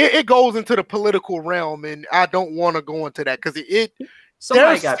it goes into the political realm, and I don't want to go into that because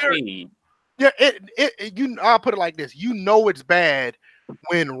Somebody got paid. Yeah, I'll put it like this: it's bad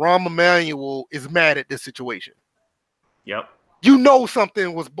when Rahm Emanuel is mad at this situation. Yep.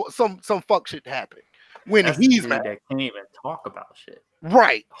 Something was some fuck shit happened when That's he's the dude mad. that can't even talk about shit.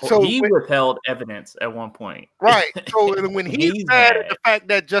 Right. So he withheld evidence at one point. Right. So when he's mad at the fact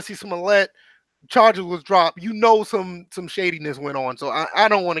that Jussie Smollett charges was dropped, some shadiness went on. So I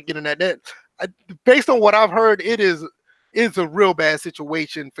don't want to get in that. Based on what I've heard, it's a real bad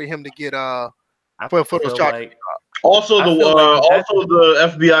situation for him to get for those charges. Also,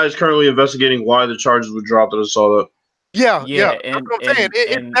 the FBI is currently investigating why the charges were dropped. I saw that. Yeah. That's what I'm saying.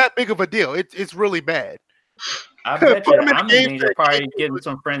 It's that big of a deal. It's really bad. I bet you I'm in danger of probably getting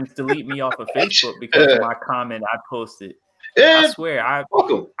some friends delete me off of Facebook because of my comment I posted. I swear,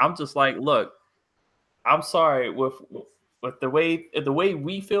 I'm just like, look, I'm sorry with the way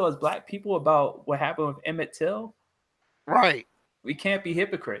we feel as Black people about what happened with Emmett Till. Right. We can't be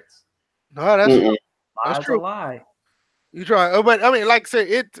hypocrites. No, that's true. That's true. A lie. You try, but I mean, like I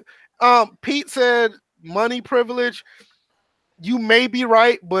said, Pete said money privilege. You may be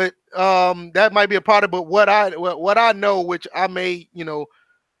right, but that might be a part of it. But what I know, which I may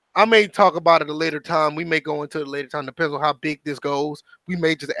talk about at a later time. We may go into it later time. Depends on how big this goes. We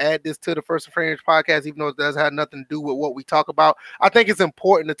may just add this to the First and Fringe podcast, even though it does have nothing to do with what we talk about. I think it's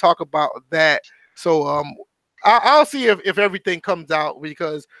important to talk about that. So I'll see if everything comes out,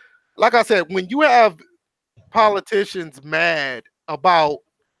 because, like I said, when you have politicians mad about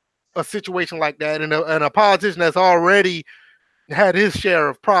a situation like that, and a politician that's already had his share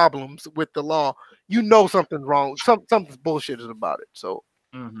of problems with the law, something's wrong. Something's bullshit about it. So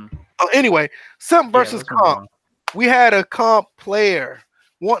anyway, Sim versus Comp. We had a Comp player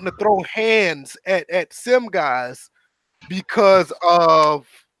wanting to throw hands at Sim guys because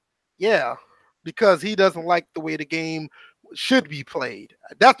he doesn't like the way the game should be played.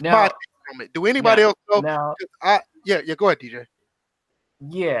 That's my take from it. Do anybody else know? Go ahead, DJ.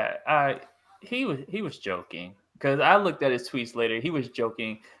 Yeah, he was joking, because I looked at his tweets later. He was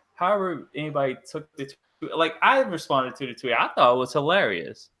joking. However, anybody took the tweet, like, I responded to the tweet. I thought it was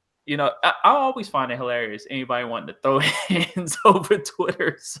hilarious. I always find it hilarious. Anybody wanting to throw hands over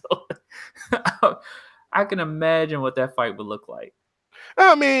Twitter. So I can imagine what that fight would look like.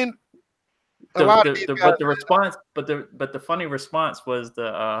 I mean, the response, but the funny response was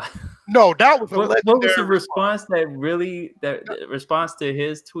no, that was what was the response the response to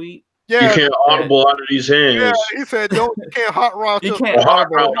his tweet? Yeah, you can't audible out of these hands. Yeah, he said, you can't hot rod. You can't hot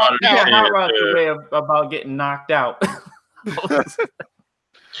rod the way about getting knocked out.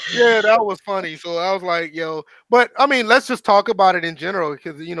 Yeah, that was funny. So I was like, but I mean, let's just talk about it in general,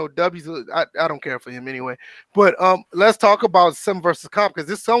 because W's, I don't care for him anyway. But let's talk about Sim versus Comp, because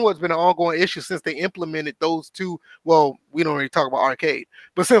this somewhat's been an ongoing issue since they implemented those two. Well, we don't really talk about arcade,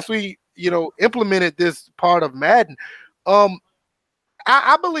 but since we implemented this part of Madden,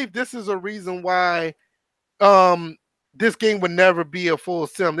 I believe this is a reason why this game would never be a full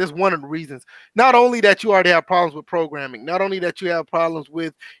sim. This is one of the reasons. Not only that you already have problems with programming, not only that you have problems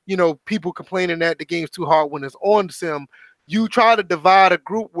with, people complaining that the game's too hard when it's on sim, you try to divide a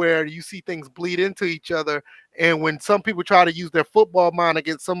group where you see things bleed into each other. And when some people try to use their football mind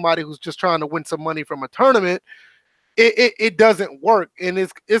against somebody who's just trying to win some money from a tournament, it doesn't work. And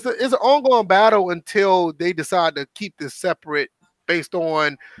it's an ongoing battle until they decide to keep this separate, based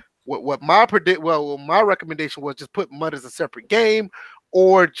on what my recommendation was, just put MUT as a separate game,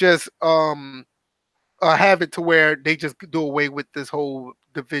 or just have it to where they just do away with this whole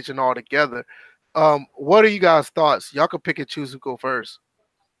division altogether. What are you guys' thoughts? Y'all can pick and choose who go first.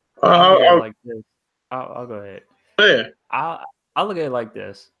 I'll go ahead. Yeah. I'll look at it like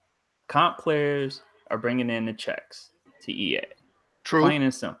this. Comp players are bringing in the checks to EA. True. Plain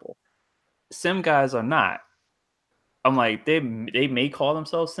and simple. Sim guys are not. I'm like, they may call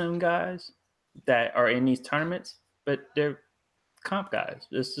themselves sim guys that are in these tournaments, but they're comp guys.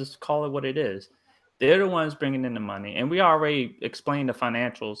 Let's just call it what it is. They're the ones bringing in the money, and we already explained the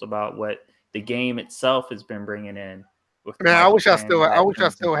financials about what the game itself has been bringing in. Man, I wish I still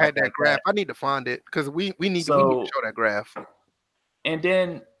had that graph. I need to find it because we need to show that graph. And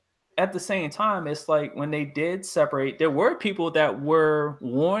then at the same time, it's like when they did separate, there were people that were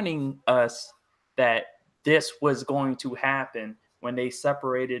warning us that this was going to happen when they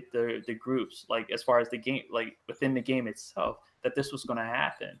separated the groups, like as far as the game, like within the game itself, that this was going to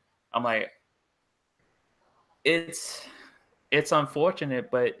happen. I'm like, it's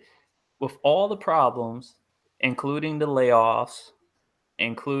unfortunate, but with all the problems, including the layoffs,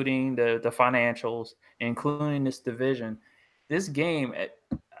 including the financials, including this division, this game,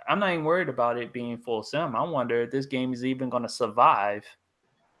 I'm not even worried about it being full sim. I wonder if this game is even going to survive.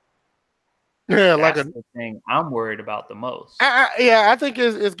 Yeah, that's the thing I'm worried about the most. I think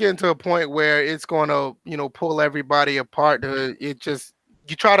it's getting to a point where it's going to, pull everybody apart. You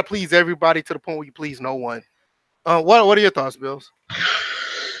try to please everybody to the point where you please no one. What are your thoughts, Bills?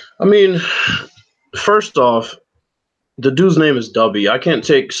 I mean, first off, the dude's name is Dubby. I can't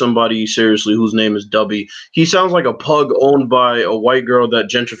take somebody seriously whose name is Dubby. He sounds like a pug owned by a white girl that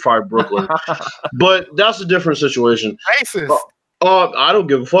gentrified Brooklyn. But that's a different situation. Racist. I don't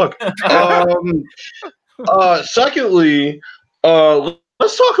give a fuck. Secondly,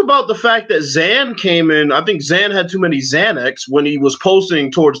 let's talk about the fact that Zan came in. I think Zan had too many Xanax when he was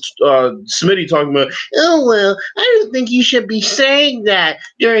posting towards Smitty talking about, oh, well, I don't think you should be saying that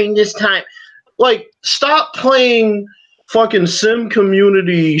during this time. Like, stop playing fucking sim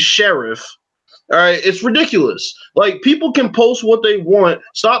community sheriff. All right, it's ridiculous. Like, people can post what they want.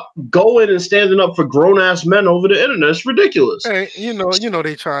 Stop going and standing up for grown ass men over the internet. It's ridiculous. Hey,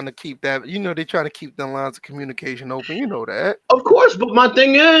 they trying to keep that. They trying to keep the lines of communication open. You know that. Of course, but my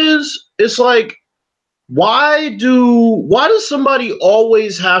thing is, it's like, why does somebody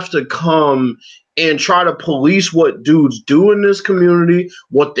always have to come and try to police what dudes do in this community,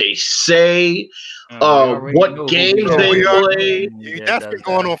 what they say, what games they play? That's been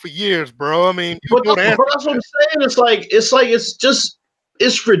going on for years, bro. I mean, but that's what I'm saying.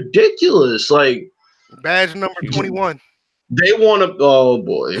 It's ridiculous. Like, badge number 21. They want to. Oh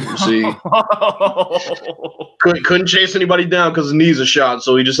boy, see, couldn't chase anybody down because his knees are shot,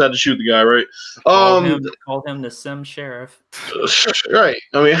 so he just had to shoot the guy, right? Called him the sim sheriff. Right.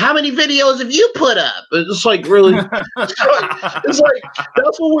 I mean, how many videos have you put up? It's like really. It's like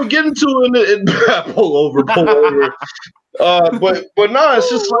that's what we're getting to in pull over. But no, it's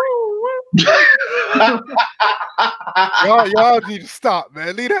just like. y'all need to stop,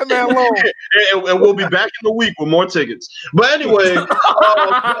 man. Leave that man alone. And we'll be back in a week with more tickets. But anyway, but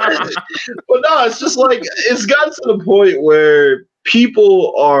no, it's just like it's gotten to the point where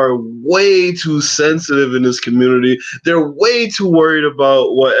people are way too sensitive in this community. They're way too worried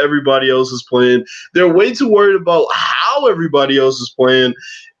about what everybody else is playing. They're way too worried about how everybody else is playing.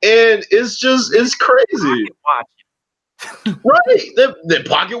 And it's crazy. Right, they're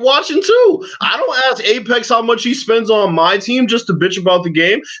pocket watching too. I don't ask Apex how much he spends on my team just to bitch about the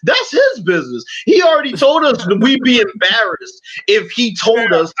game. That's his business. He already told us that we'd be embarrassed if he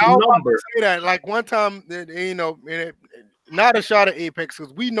told us the number. Say that like one time, not a shot at Apex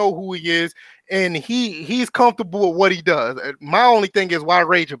because we know who he is and he's comfortable with what he does. My only thing is why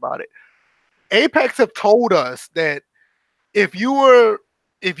rage about it. Apex have told us that if you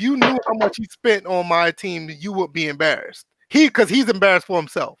knew how much he spent on my team, you would be embarrassed. Because he's embarrassed for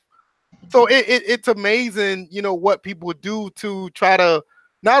himself. So it's amazing, what people do to try to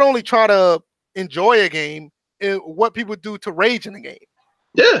not only try to enjoy a game, what people do to rage in the game.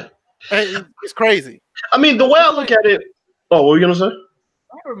 Yeah, it's crazy. I mean, the way I look at it. Oh, what were you gonna say?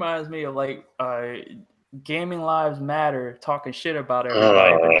 That reminds me of like Gaming Lives Matter talking shit about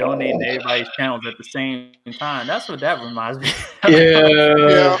everybody, but donating to everybody's channels at the same time. That's what that reminds me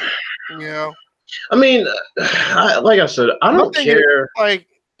of. Yeah. I mean, like I said, I don't care.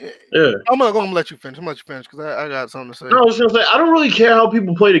 I'm gonna let you finish. I'm gonna let you finish because I got something to say. No, I was gonna say I don't really care how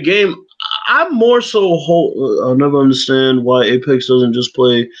people play the game. I'm more so I'll never understand why Apex doesn't just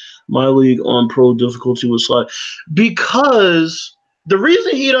play My League on pro difficulty with slide, because the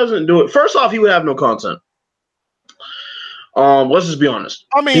reason he doesn't do it, first off, he would have no content. Let's just be honest.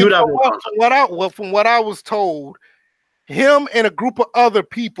 I mean, from what I was told, him and a group of other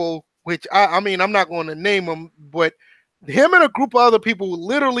people, which I'm not going to name them, but him and a group of other people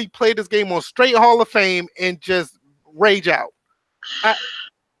literally play this game on straight Hall of Fame and just rage out. I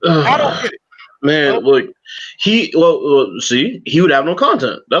don't get it. Man, look, he would have no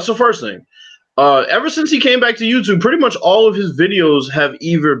content. That's the first thing. Ever since he came back to YouTube, pretty much all of his videos have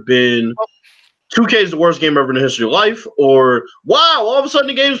either been 2K is the worst game ever in the history of life, or wow, all of a sudden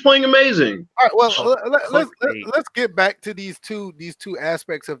the game's playing amazing. All right, well, let's get back to these two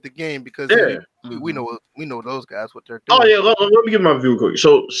aspects of the game because we know those guys what they're doing. Oh yeah, let me give my view quick.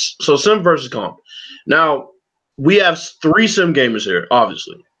 So sim versus comp. Now we have 3 sim gamers here,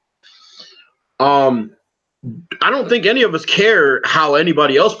 obviously. I don't think any of us care how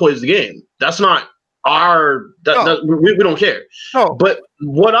anybody else plays the game. That's not we don't care. No. But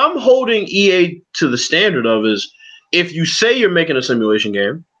what I'm holding EA to the standard of is if you say you're making a simulation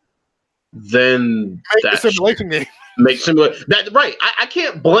game, then make a simulation game. Make simulation that right. I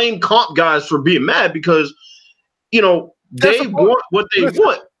can't blame comp guys for being mad because they want what they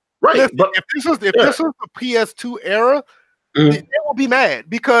want. Right. Listen, but if this was the PS2 era, they will be mad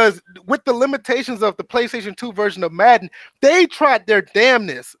because with the limitations of the PlayStation 2 version of Madden, they tried their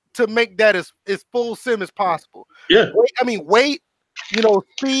damnness to make that as full sim as possible. Yeah. Weight,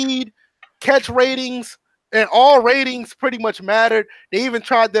 speed, catch ratings, and all ratings pretty much mattered. They even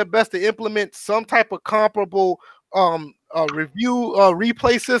tried their best to implement some type of comparable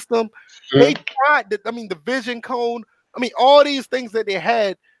replay system. They tried that. The vision cone. All these things that they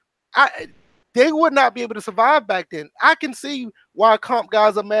had, they would not be able to survive back then. I can see why comp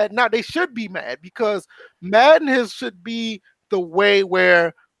guys are mad. Now they should be mad because Madden should be the way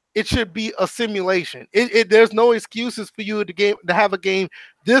where it should be a simulation. There's no excuses for you to have a game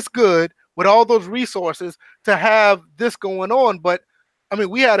this good with all those resources to have this going on. But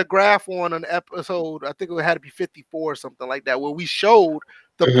we had a graph on an episode, I think it had to be 54 or something like that, where we showed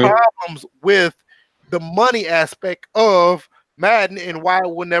the problems with the money aspect of Madden and why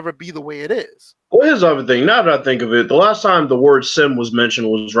it will never be the way it is. Well, here's the other thing. Now that I think of it, the last time the word sim was mentioned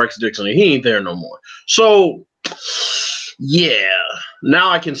was Rex Dixon, and he ain't there no more. So, yeah, now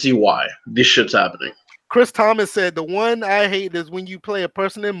I can see why this shit's happening. Chris Thomas said the one I hate is when you play a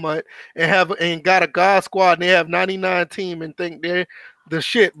person in MUT and got a God squad and they have 99 team and think they're the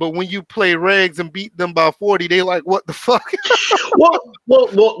shit, but when you play regs and beat them by 40, they like, what the fuck?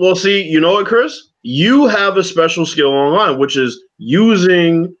 well, see, you know what, Chris? You have a special skill online, which is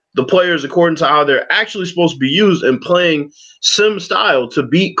using the players according to how they're actually supposed to be used and playing sim style to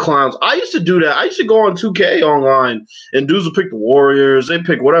beat clowns. I used to do that. I used to go on 2K online and dudes would pick the Warriors. They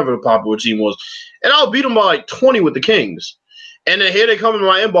pick whatever the popular team was. And I'll beat them by like 20 with the Kings. And then here they come in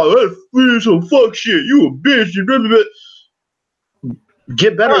my inbox. Hey, some fuck shit. You a bitch. You blah, blah, blah.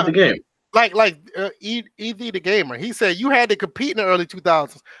 Get better at the game. EZ the Gamer. He said you had to compete in the early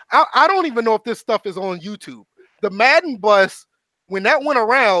 2000s. I don't even know if this stuff is on YouTube. The Madden bus, when that went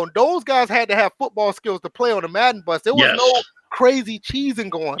around, those guys had to have football skills to play on the Madden bus. There was no crazy cheesing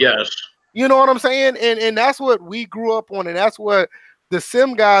going on. Yes. You know what I'm saying? And that's what we grew up on, and that's what the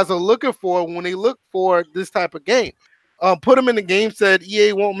sim guys are looking for when they look for this type of game. Put them in the game, said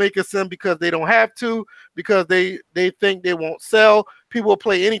EA won't make a sim because they don't have to, because they think they won't sell. People will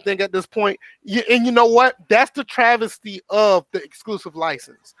play anything at this point. And you know what? That's the travesty of the exclusive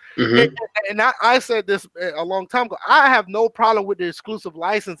license. And I said this a long time ago. I have no problem with the exclusive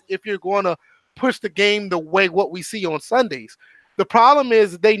license if you're going to push the game the way what we see on Sundays. The problem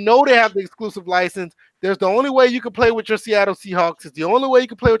is they know they have the exclusive license. There's the only way you can play with your Seattle Seahawks. It's the only way you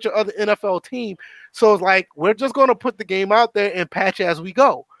can play with your other NFL team. So it's like, we're just going to put the game out there and patch as we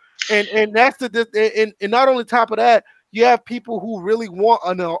go. And that's and not only top of that, you have people who really want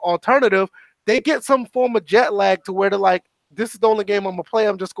an alternative. They get some form of jet lag to where they're like, this is the only game I'm going to play.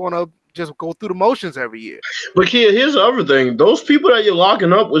 I'm just going to go through the motions every year. But here's the other thing. Those people that you're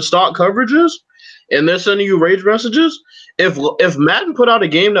locking up with stock coverages and they're sending you rage messages, if Madden put out a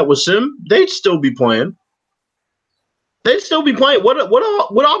game that was sim, they'd still be playing. They'd still be playing.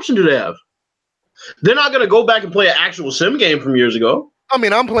 What option do they have? They're not going to go back and play an actual sim game from years ago. I'm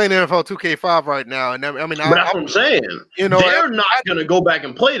playing NFL 2K5 right now, and but that's what I'm saying. They're not going to go back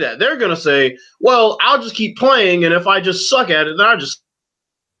and play that. They're going to say, "Well, I'll just keep playing, and if I just suck at it, then I just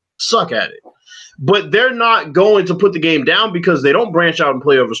suck at it." But they're not going to put the game down because they don't branch out and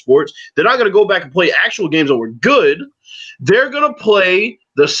play other sports. They're not going to go back and play actual games that were good. They're going to play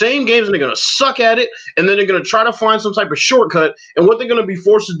the same games and they're going to suck at it, and then they're going to try to find some type of shortcut. And what they're going to be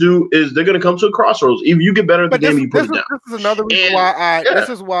forced to do is they're going to come to a crossroads. If you get better at the game, you put it down. This is another reason this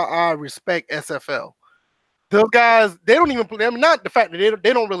is why I respect SFL. Those guys, they don't even play. Not the fact that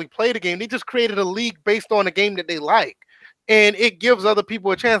they don't really play the game. They just created a league based on a game that they like. And it gives other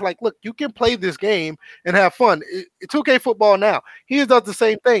people a chance. Like, look, you can play this game and have fun. 2K football now. He does the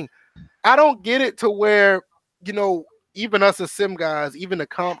same thing. I don't get it to where, even us as sim guys, even the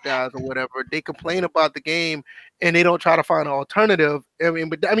comp guys or whatever, they complain about the game and they don't try to find an alternative.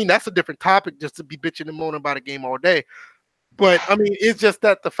 But that's a different topic, just to be bitching and moaning about a game all day. But it's just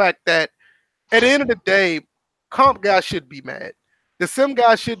that the fact that at the end of the day, comp guys should be mad. The sim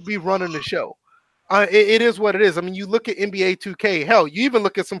guys should be running the show. It is what it is. I mean, you look at NBA 2K. Hell, you even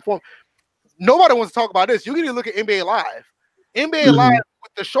look at some form. Nobody wants to talk about this. You can even look at NBA Live. NBA Live,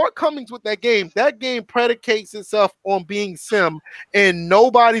 with the shortcomings with that game predicates itself on being sim, and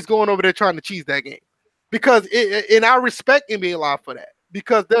nobody's going over there trying to cheese that game. Because and I respect NBA Live for that.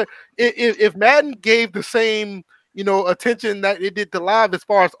 Because if Madden gave the same attention that it did to Live as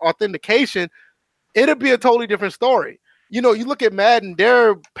far as authentication, it'd be a totally different story. You look at Madden,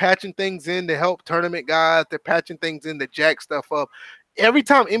 they're patching things in to help tournament guys. They're patching things in to jack stuff up. Every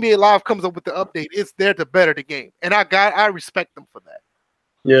time NBA Live comes up with the update, it's there to better the game. And I respect them for that.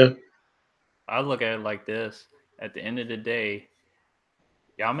 Yeah. I look at it like this. At the end of the day,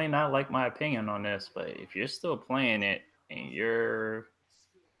 y'all may not like my opinion on this, but if you're still playing it and you're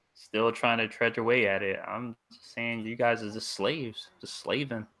still trying to tread your way at it, I'm just saying you guys are just slaves, just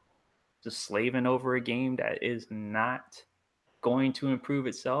slaving over a game that is not going to improve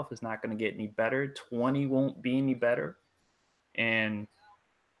itself. It's not going to get any better. 20 won't be any better. And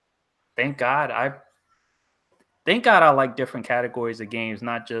thank God I like different categories of games,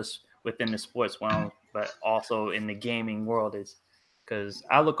 not just within the sports realm, but also in the gaming world. Is because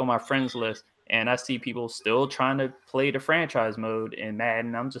I look on my friends list and I see people still trying to play the franchise mode in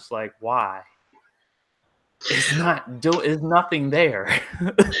Madden. I'm just like, why? It's nothing there.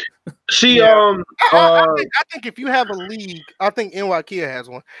 See, yeah. I think if you have a league, I think NYKia has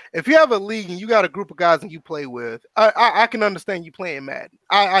one. If you have a league and you got a group of guys and you play with, I can understand you playing Madden.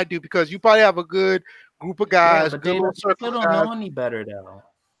 I do, because you probably have a good group of guys. Yeah, but they still don't know any better though.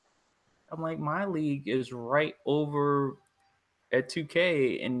 I'm like, my league is right over at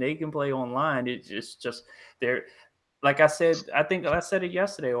 2K and they can play online. It's just they're, like I said, I think I said it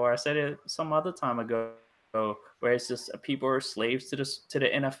yesterday or I said it some other time ago, where it's just people are slaves to the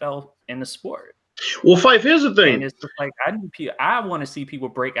NFL in the sport. Well, Fife, here's the thing. And it's just like I want to see people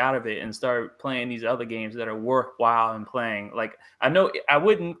break out of it and start playing these other games that are worthwhile and playing. Like, I know I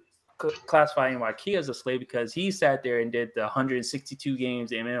wouldn't classify NYKia as a slave because he sat there and did the 162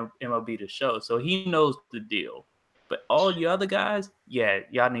 games in MLB The Show, so he knows the deal. But all you other guys, yeah,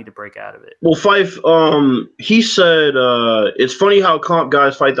 y'all need to break out of it. Well, Fife, he said it's funny how comp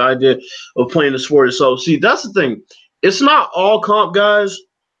guys fight the idea of playing the sport itself. See, that's the thing. It's not all comp guys.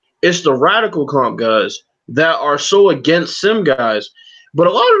 It's the radical comp guys that are so against sim guys. But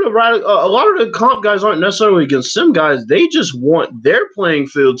a lot of the comp guys aren't necessarily against sim guys. They just want their playing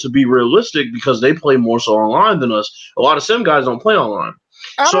field to be realistic because they play more so online than us. A lot of sim guys don't play online.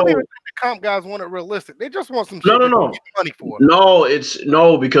 I don't even think the comp guys want it realistic. They just want some shit no. to get money for.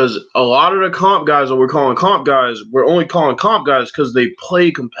 No, because a lot of the comp guys that we're calling comp guys, we're only calling comp guys because they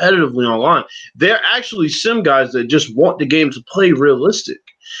play competitively online. They're actually sim guys that just want the game to play realistic.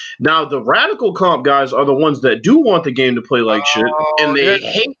 Now, the radical comp guys are the ones that do want the game to play like shit, and they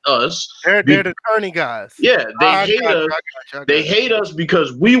hate us. They're the attorney guys. Yeah, they hate us. They hate us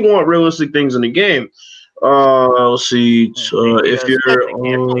because we want realistic things in the game. Let's see. If you're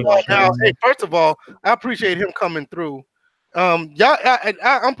now, hey, first of all, I appreciate him coming through. I'm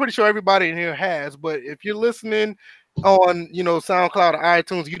pretty sure everybody in here has, but if you're listening on SoundCloud or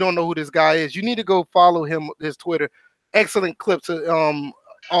iTunes, you don't know who this guy is, you need to go follow him, his Twitter. Excellent clips of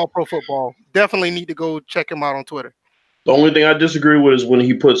All Pro Football. Definitely need to go check him out on Twitter. The only thing I disagree with is when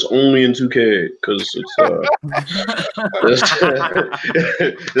he puts only in 2K because it's. I'm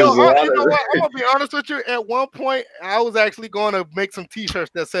gonna be honest with you. At one point, I was actually going to make some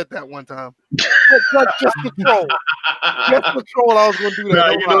T-shirts that said that one time. Just the troll. Just the troll. I was going to do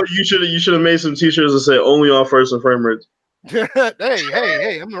that. Nah, you should have made some T-shirts that say only on First and Frame Rates.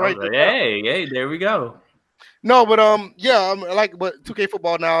 hey, I'm right there. Hey, there we go. No, but like what 2K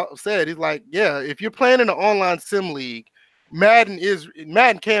Football now said, he's like, yeah, if you're playing in an online sim league, Madden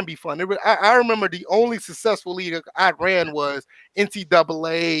can be fun. I remember the only successful league I ran was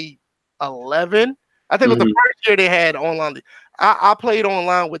NCAA 11. I think it was the first year they had online. I played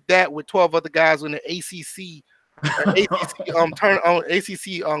online with 12 other guys in the ACC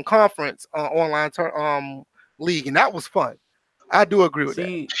conference online league, and that was fun. I do agree with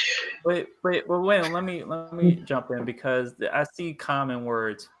that. Wait, let me jump in because I see common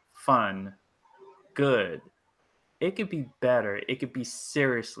words: fun, good. It could be better. It could be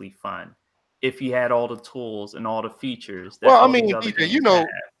seriously fun if you had all the tools and all the features. That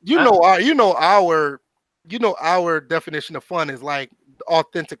DJ, our definition of fun is like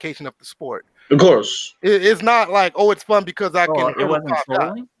authentication of the sport. Of course, it's not like it's fun because I can. It wasn't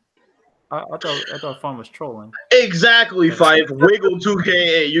trolling. I thought Fun was trolling. Exactly, Fife. Wiggle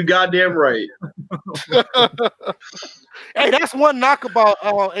 2K8. You goddamn right. Hey, that's one knock about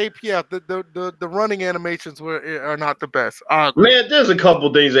APF. The running animations are not the best. I agree. Man, there's a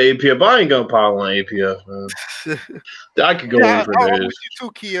couple things at APF. I ain't gonna pile on APF, man. I could go on for I'm days. with you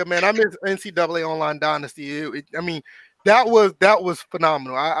too, Kia, man. I miss NCAA Online Dynasty. I mean, that was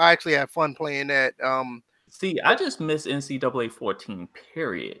phenomenal. I actually had fun playing that. See, I just miss NCAA 14.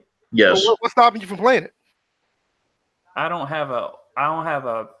 Period. Yes. What's stopping you from playing it? I don't have an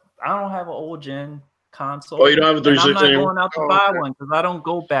old gen console. Oh, you don't have a 360 I'm not anymore? going out to buy one because I don't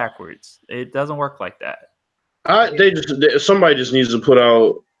go backwards. It doesn't work like that. Somebody just needs to put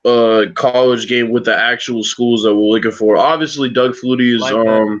out a college game with the actual schools that we're looking for. Obviously, Doug Flutie's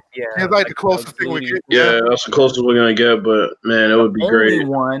It's like the closest thing we get. Yeah, that's the closest we're gonna get. But man, it would be great. Only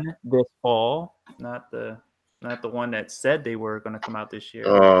one this fall, not the one that said they were going to come out this year.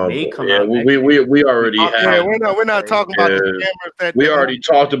 May come out. We already have. Yeah, we're not talking about the cameras that we already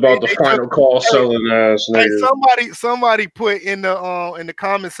talked about the final call selling ass. Hey, somebody put in the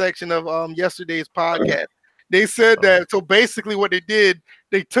comment section of yesterday's podcast. They said that so basically what they did,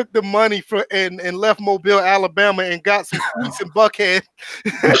 they took the money and left Mobile, Alabama, and got some sweets in Buckhead.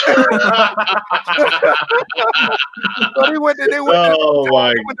 So they went oh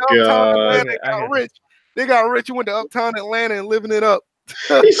my god! They got rich. They got rich. You went to Uptown Atlanta and living it up.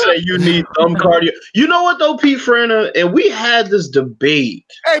 He said you need thumb cardio. You know what though, Pete Frana, and we had this debate.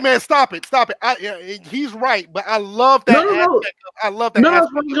 Hey man, stop it! He's right, but I love that. No. I love that. No, that's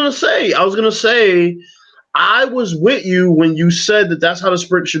what I was gonna say. I was with you when you said that that's how the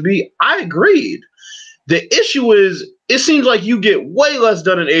sprint should be. I agreed. The issue is, it seems like you get way less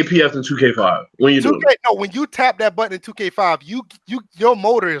done in APF than 2K5 when you do it. No, when you tap that button in 2K5, your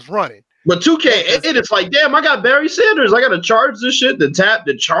motor is running. But 2K8, it's like, damn, I got Barry Sanders. I got to charge this shit, then tap,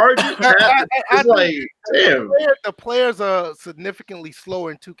 then charge it. It's like, damn. The players are significantly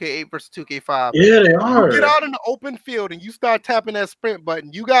slower in 2K8 versus 2K5. Yeah, they are. You get out in the open field and you start tapping that sprint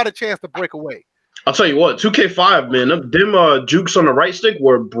button, you got a chance to break away. I'll tell you what, 2K5, man, them jukes on the right stick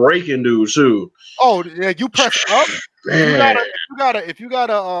were breaking dudes too. Oh yeah, you press up. Man. If you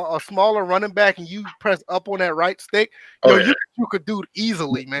got a smaller running back and you press up on that right stick, you could do it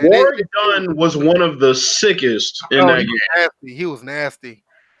easily, man. Warrick Dunn was one of the sickest in that game. Nasty. He was nasty.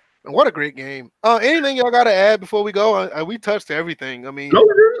 And what a great game. Anything y'all got to add before we go? We touched everything. I mean, no,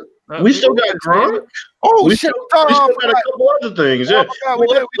 we still got Gronk. Oh, we still got a couple other things. Yeah,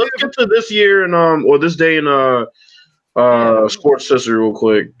 let's get to this year and or this day in Sports History real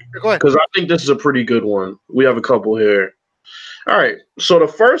quick, because I think this is a pretty good one. We have a couple here. All right, so the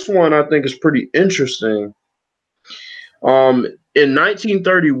first one I think is pretty interesting. In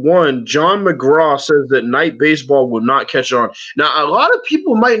 1931, John McGraw says that night baseball will not catch on. Now, a lot of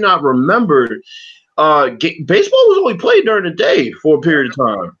people might not remember baseball was only played during the day for a period of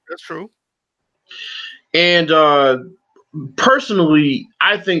time. That's true. And personally,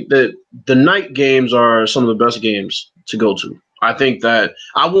 I think that the night games are some of the best games to go to. I think that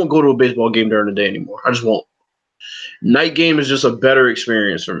I won't go to a baseball game during the day anymore. I just won't. Night game is just a better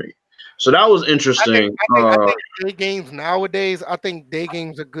experience for me. So that was interesting. I think day games nowadays, I think day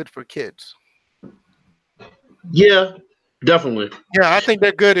games are good for kids. Yeah, definitely. Yeah, I think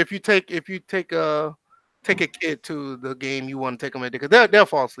they're good if you take a kid to the game you want to take them at, because they'll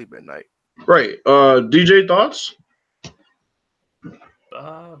fall asleep at night. Right. DJ, thoughts?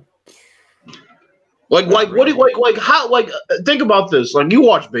 Think about this. Like, you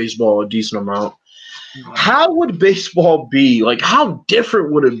watch baseball a decent amount. How would baseball be? Like, how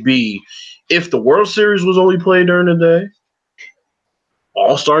different would it be if the World Series was only played during the day?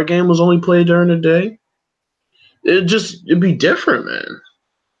 All-Star game was only played during the day? It'd be different, man.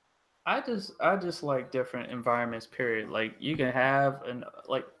 I just like different environments, period. Like, you can have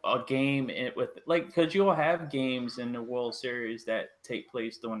a game because you'll have games in the World Series that take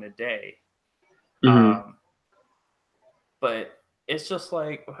place during the day. Mm-hmm. But it's just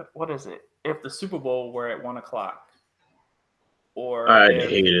like, what is it? If the Super Bowl were at 1:00, or I'd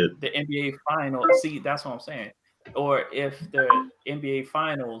hate it. The NBA Finals. See, that's what I'm saying. Or if the NBA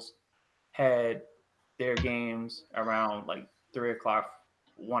Finals had their games around like 3:00,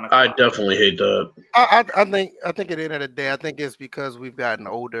 1:00. I definitely hate that. I think at the end of the day, I think it's because we've gotten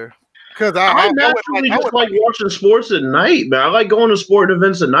older. Because I naturally just like watching sports at night, man. I like going to sport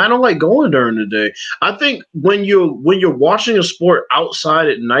events at night. I don't like going during the day. I think when you're watching a sport outside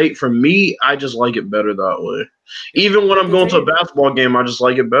at night, for me, I just like it better that way. Even when I'm going to a basketball game, I just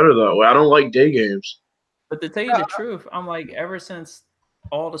like it better that way. I don't like day games. But to tell you the truth, I'm like, ever since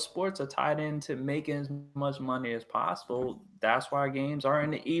all the sports are tied into making as much money as possible, that's why games are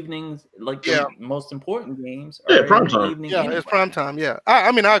in the evenings. Like Yeah. the most important games Yeah, are prime in the time. evening. Yeah, anyway. it's prime time. Yeah,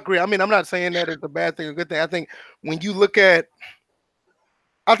 I mean, I agree. I mean, I'm not saying that it's a bad thing or good thing. I think when you look at,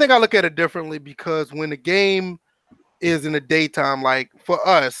 I think I look at it differently because when the game is in the daytime, like for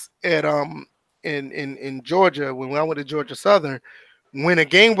us at in Georgia, when I went to Georgia Southern, when a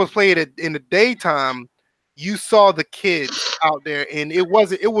game was played in the daytime, you saw the kids out there, and it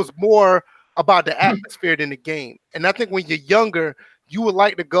was more about the atmosphere than the game. And I think when you're younger, you would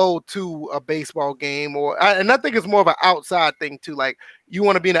like to go to a baseball game, and I think it's more of an outside thing too. Like you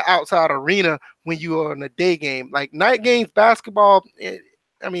want to be in an outside arena when you are in a day game. Like night games, basketball.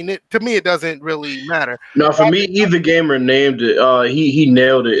 I mean, to me, it doesn't really matter. Now, for me, either gamer named it. He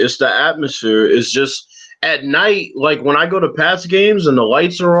nailed it. It's the atmosphere. It's just at night, like when I go to Pats games and the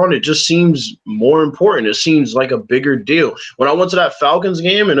lights are on, it just seems more important. It seems like a bigger deal. When I went to that Falcons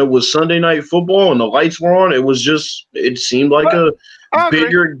game and it was Sunday night football and the lights were on, it seemed like a I agree.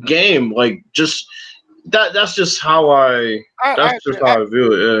 bigger game. Like just that's just how I view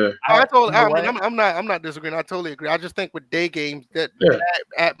it. I'm not disagreeing. I totally agree. I just think with day games that Yeah.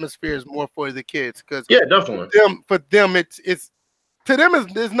 atmosphere is more for the kids because Yeah, definitely. for them it's to them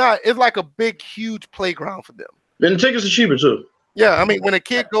it's like a big huge playground for them. And tickets are cheaper too. Yeah, I mean when a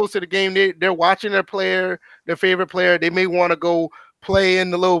kid goes to the game, they're watching their favorite player. They may want to go play in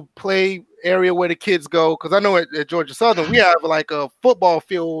the little play area where the kids go because I know at Georgia Southern we have like a football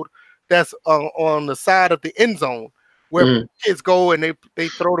field that's on the side of the end zone where kids go and they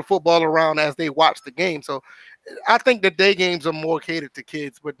throw the football around as they watch the game. So I think the day games are more catered to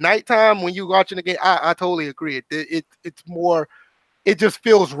kids, but nighttime when you're watching the game, I totally agree. It's more, it just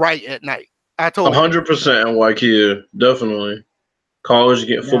feels right at night. I totally 100% NYK, definitely. College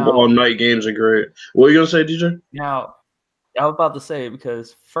football night games are great. What are you gonna say, DJ? Now, I was about to say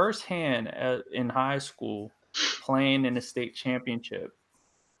because firsthand in high school, playing in the state championship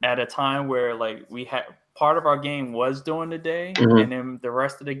at a time where like we had part of our game was during the day and then the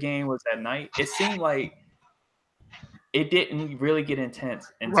rest of the game was at night. It seemed like it didn't really get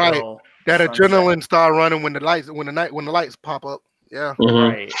intense until that sunset. adrenaline start running when the lights pop up. Yeah,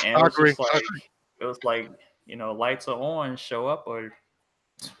 right. And I agree. It was like lights are on, show up or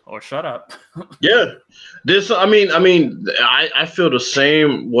shut up. Yeah, I feel the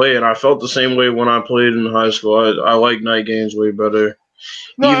same way, and I felt the same way when I played in high school. I like night games way better.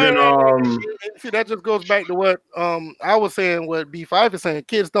 See, that just goes back to what I was saying. What B5 is saying: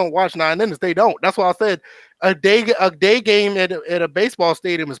 kids don't watch 9 innings. They don't. That's why I said a day game at a baseball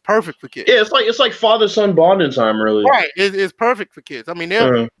stadium is perfect for kids. Yeah, it's like father son bonding time, really. Right, it's perfect for kids. I mean,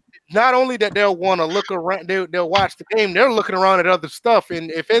 they're not only that they'll want to look around, they'll watch the game. They're looking around at other stuff,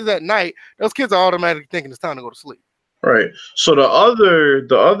 and if it's at night, those kids are automatically thinking it's time to go to sleep. Right. So the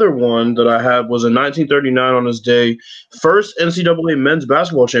other one that I had was in 1939 on this day, first NCAA men's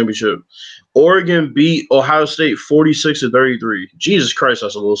basketball championship. Oregon beat Ohio State 46-33. Jesus Christ,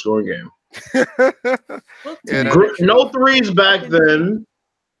 that's a low scoring game. No threes back then,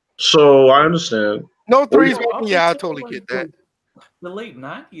 so I understand. No threes. Yeah, I totally get that. The late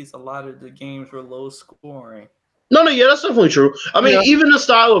 90s, a lot of the games were low scoring. No, yeah, that's definitely true. I mean, even the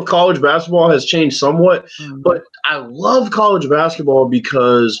style of college basketball has changed somewhat, but I love college basketball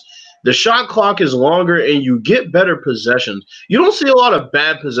because the shot clock is longer and you get better possessions. You don't see a lot of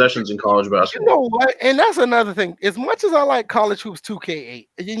bad possessions in college basketball. You know what? And that's another thing. As much as I like College Hoops 2K8,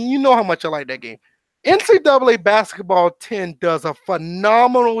 you know how much I like that game. NCAA Basketball 10 does a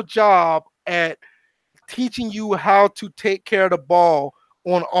phenomenal job at teaching you how to take care of the ball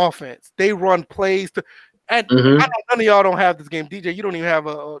on offense. They run plays to. And I know none of y'all don't have this game, DJ. You don't even have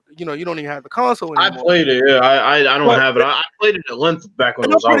you don't even have the console anymore. I played it. Yeah, I don't have it. I played it at length back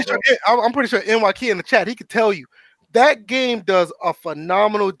when it was out. I'm pretty sure NYK in the chat, he could tell you that game does a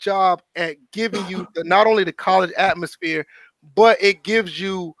phenomenal job at giving you not only the college atmosphere, but it gives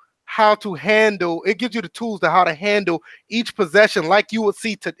you how to handle. It gives you the tools to how to handle each possession, like you would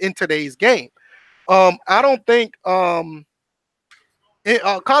see in today's game. I don't think College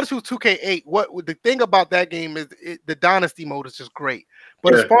Hoops 2K8. What the thing about that game is the dynasty mode is just great.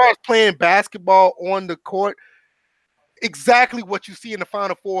 But as far as playing basketball on the court, exactly what you see in the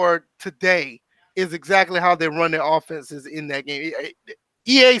Final Four today is exactly how they run their offenses in that game.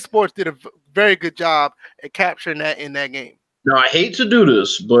 EA Sports did a very good job at capturing that in that game. Now, I hate to do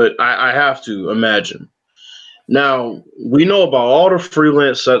this, but I have to imagine. Now, we know about all the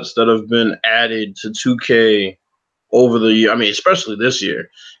freelance sets that have been added to 2K over the year. I mean, especially this year.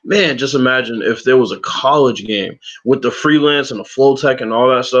 Man, just imagine if there was a college game with the freelance and the flow tech and all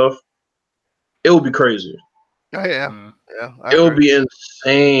that stuff. It would be crazy. Oh, yeah. It would be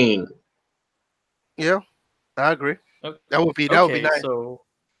insane. Yeah, I agree. Okay. That would be nice. So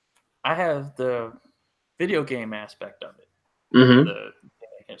I have the video game aspect of it, Mm-hmm. the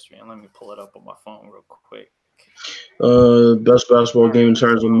history, and let me pull it up on my phone real quick. Best basketball game in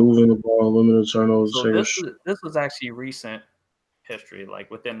terms of moving the ball, limited turnovers. So this was actually recent history, like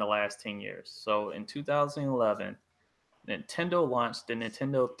within the last 10 years. So in 2011, Nintendo launched the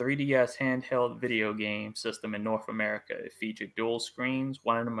Nintendo 3DS handheld video game system in North America. It featured dual screens,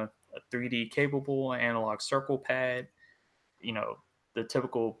 one of them a 3D capable analog circle pad, the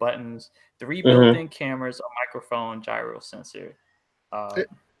typical buttons, 3 built-in cameras, a microphone, gyro sensor,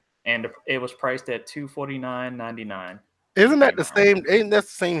 and it was priced at $249.99. Isn't that the same? Ain't that the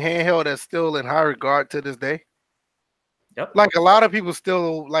same handheld that's still in high regard to this day? Yep. Like a lot of people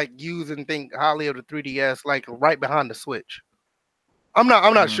still like use and think highly of the 3DS, like right behind the Switch. I'm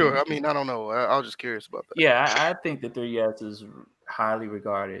not sure. I mean, I don't know. I was just curious about that. Yeah, I think the 3DS is highly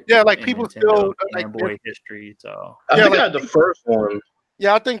regarded. Yeah, like people Nintendo still Game Boy history. So I think I had the first one.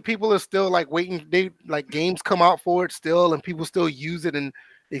 Yeah, I think people are still like waiting. They like games come out for it still, and people still use it, and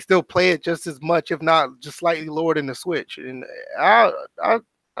they still play it just as much, if not just slightly lower than the Switch. And I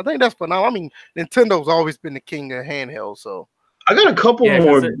think that's phenomenal. I mean, Nintendo's always been the king of handheld. So I got a couple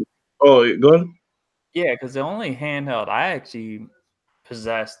more. Oh, go ahead. Yeah, because the only handheld I actually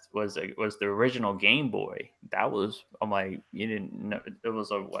possessed was the original Game Boy. That was, I'm like, you didn't know it was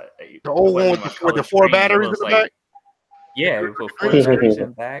the old one with the 4 batteries in the back. Yeah, with 4 batteries in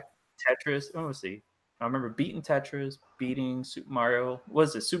the back. Tetris. Let me see. I remember beating Tetris, beating Super Mario.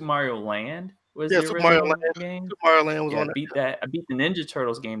 Was it Super Mario Land? Was the original game? Super Mario Land was on there. I beat the Ninja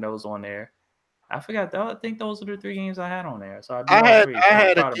Turtles game that was on there. I forgot. I think those are the 3 games I had on there. So I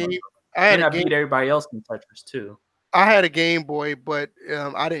beat everybody else in Tetris too. I had a Game Boy, but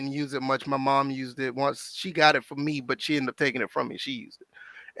I didn't use it much. My mom used it once. She got it for me, but she ended up taking it from me. She used it,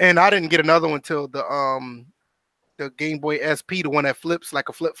 and I didn't get another one until the Game Boy SP, the one that flips like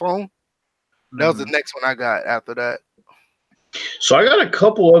a flip phone. That was the next one I got after that. So I got a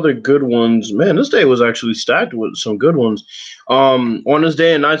couple other good ones. Man, this day was actually stacked with some good ones. On this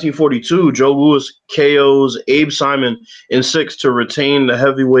day in 1942, Joe Louis KOs Abe Simon in 6 to retain the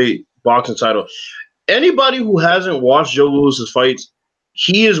heavyweight boxing title. Anybody who hasn't watched Joe Louis's fights,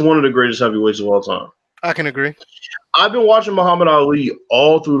 he is one of the greatest heavyweights of all time. I can agree. I've been watching Muhammad Ali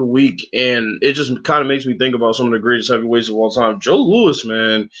all through the week, and it just kind of makes me think about some of the greatest heavyweights of all time. Joe Louis,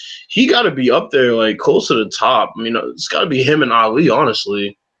 man, he got to be up there, like close to the top. I mean, it's got to be him and Ali,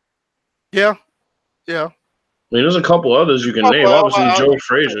 honestly. Yeah. I mean, there's a couple others you can name. Obviously, Joe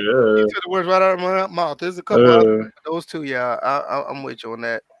Frazier. You took the words right out of my mouth. There's a couple others. Those two, yeah. I'm with you on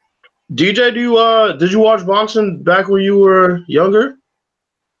that. DJ, did you watch boxing back when you were younger?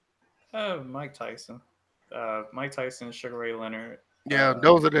 Mike Tyson. Mike Tyson, Sugar Ray Leonard. Yeah,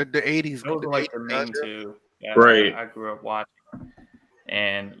 those are the 80s. Those are like the main two. Yeah, right. I grew up watching.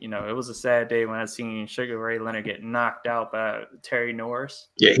 And, it was a sad day when I seen Sugar Ray Leonard get knocked out by Terry Norris.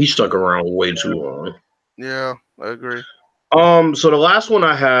 Yeah, he stuck around way too long. Yeah, I agree. So the last one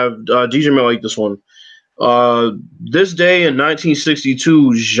I have, DJ may like this one. This day in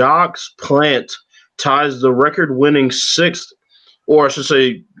 1962, Jacques Plant ties the record-winning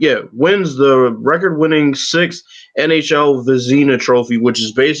wins the record-winning 6th NHL Vezina Trophy, which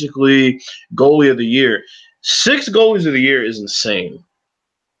is basically goalie of the year. 6 goalies of the year is insane.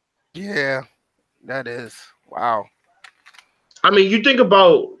 Yeah, that is. Wow. I mean, you think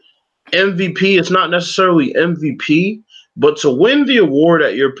about MVP, it's not necessarily MVP, but to win the award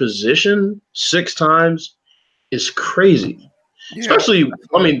at your position 6 times is crazy. Yeah. Especially,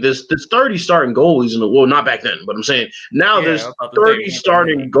 I mean, there's 30 starting goalies in the world. Not back then, but I'm saying now there's 30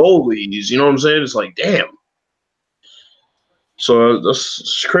 starting goalies. You know what I'm saying? It's like, damn. So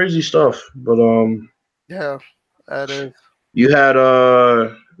that's crazy stuff. But yeah, that is. You had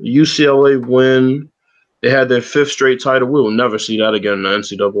UCLA win. They had their 5th straight title. We will never see that again in the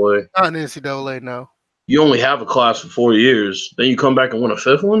NCAA. Not in the NCAA, no. You only have a class for 4 years. Then you come back and win a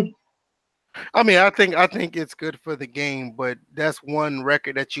 5th one? I mean, I think it's good for the game, but that's one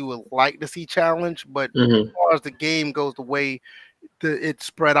record that you would like to see challenged. But as far as the game goes, the way it's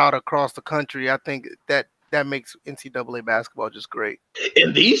spread out across the country, I think that makes NCAA basketball just great.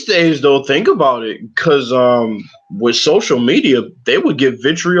 In these days, though, think about it, because with social media, they would get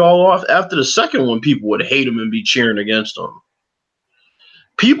vitriol off after the second one. People would hate them and be cheering against them.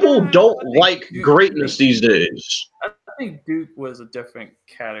 People don't like greatness these days. I think Duke was a different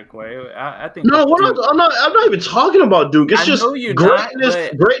category. I think no, I'm not even talking about Duke. It's just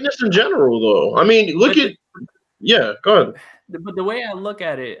greatness in general, though. I mean, go ahead. But the way I look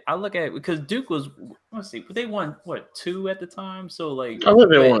at it because Duke was, let's see, they won 2 at the time. So like, I think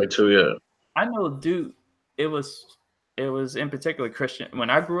they won 2, yeah. I know Duke. It was it was in particular Christian. When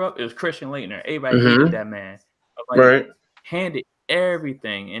I grew up, it was Christian Laettner. Everybody hated that man. Like, right. Handed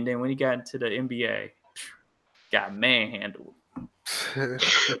everything, and then when he got into the NBA, got manhandled.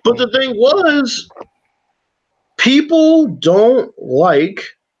 But the thing was, people don't like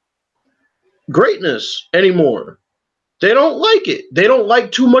greatness anymore. They don't like it. They don't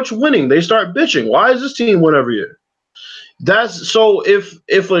like too much winning. They start bitching. Why does this team win every year? That's so. If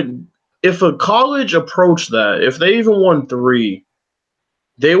a college approached that, if they even won 3,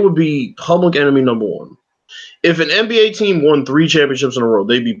 they would be public enemy number 1. If an NBA team won 3 championships in a row,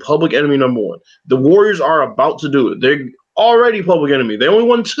 they'd be public enemy number 1. The Warriors are about to do it. They're already public enemy. They only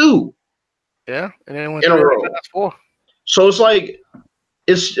won 2. Yeah, and then went in a row. 4. So it's like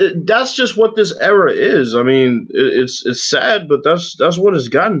that's just what this era is. I mean, it's sad, but that's what it's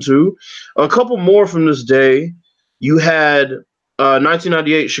gotten to. A couple more from this day. You had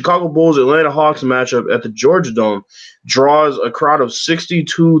 1998 Chicago Bulls Atlanta Hawks matchup at the Georgia Dome, draws a crowd of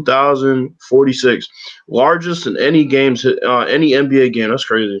 62,046, largest in any games, any NBA game. That's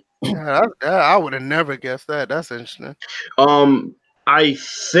crazy. Yeah, I would have never guessed that. That's interesting. I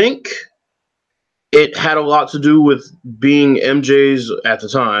think it had a lot to do with being MJ's at the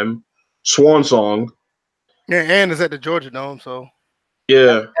time swan song. Yeah, and it's at the Georgia Dome, so.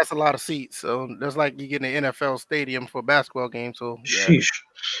 Yeah, that's a lot of seats. So that's like you get an NFL stadium for a basketball game. So yeah. Sheesh.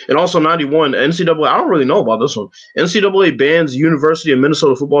 And also 91 NCAA. I don't really know about this one. NCAA bans University of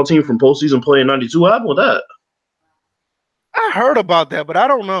Minnesota football team from postseason play in 92. What happened with that? I heard about that, but I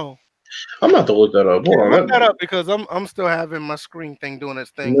don't know. I'm gonna have to look that up. Hold on, look that up because I'm still having my screen thing doing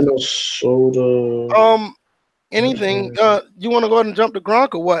its thing. Minnesota. Anything? You want to go ahead and jump to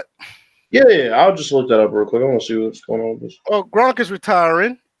Gronk or what? Yeah, I'll just look that up real quick. I want to see what's going on with this. Well, Gronk is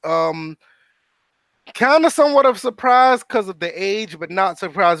retiring. Kind of somewhat of a surprise because of the age, but not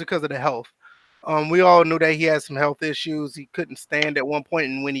surprised because of the health. We all knew that he had some health issues. He couldn't stand at one point,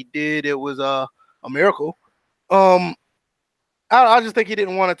 and when he did, it was a miracle. I just think he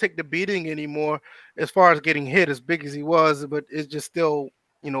didn't want to take the beating anymore as far as getting hit as big as he was, but it's just still,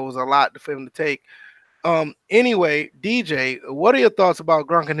 it was a lot for him to take. Anyway, DJ, what are your thoughts about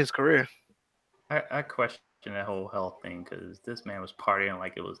Gronk and his career? I question that whole health thing because this man was partying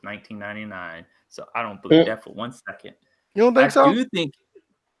like it was 1999. So I don't believe that for 1 second. You don't think so? I do think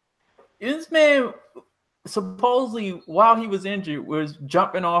this man supposedly while he was injured was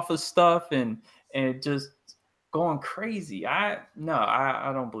jumping off of stuff and just going crazy. I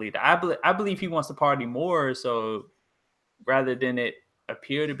don't believe that. I believe he wants to party more. So rather than it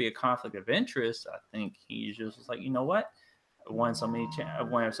appear to be a conflict of interest, I think he's just like, you know what? I won so many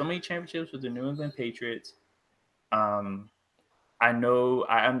championships with the New England Patriots. I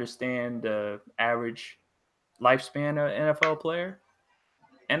understand the average lifespan of an NFL player,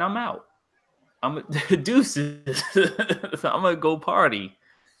 and I'm out. I'm deuces. So I'm gonna go party.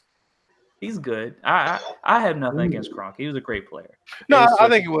 He's good. I have nothing against Gronk. He was a great player. No, I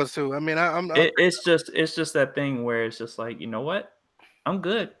think he was too. I mean, it's just that thing where it's just like, you know what? I'm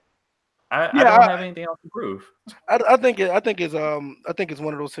good. I don't have anything else to prove. I think it's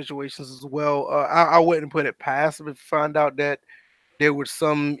one of those situations as well. I wouldn't put it past him if you find out that there was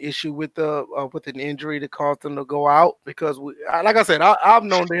some issue with an injury that caused him to go out because like I said, I've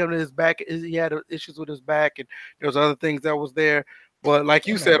known him his back. He had issues with his back, and there was other things that was there. But like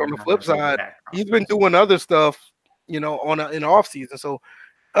you said, on the flip side, he's been doing other stuff, in the off season. So,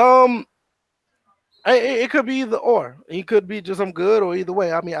 it could be either or. He could be just I'm good or either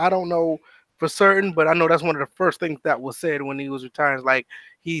way. I mean, I don't know for certain, but I know that's one of the first things that was said when he was retiring. Like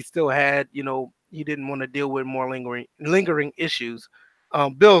he still had, he didn't want to deal with more lingering issues.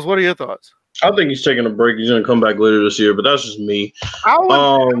 Bills, what are your thoughts? I think he's taking a break. He's going to come back later this year, but that's just me. I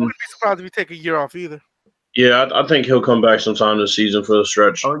wouldn't be surprised if he take a year off either. Yeah, I think he'll come back sometime this season for the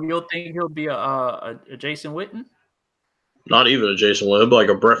stretch. Oh, you'll think he'll be a Jason Witten? Not even a Jason Witten. He'll be like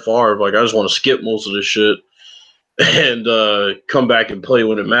a Brett Favre. Like, I just want to skip most of this shit and come back and play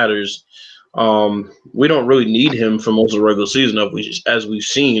when it matters. We don't really need him for most of the regular season, as we've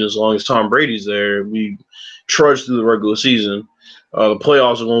seen. As long as Tom Brady's there, we trudge through the regular season. The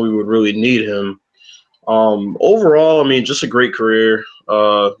playoffs is when we would really need him. Overall, I mean, just a great career.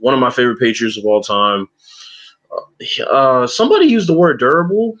 One of my favorite Patriots of all time. Somebody used the word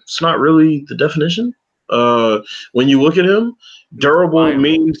durable. It's not really the definition. When you look at him, durable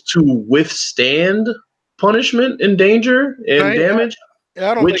means to withstand punishment and danger and damage.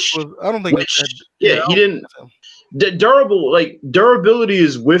 Yeah, I don't think. He didn't. Durability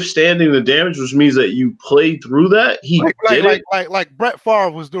is withstanding the damage, which means that you play through that. He did it like Brett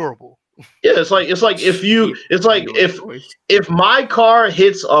Favre was durable. Yeah, it's like if my car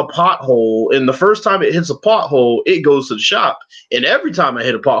hits a pothole and the first time it hits a pothole, it goes to the shop. And every time I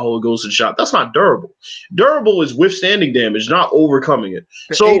hit a pothole, it goes to the shop. That's not durable. Durable is withstanding damage, not overcoming it.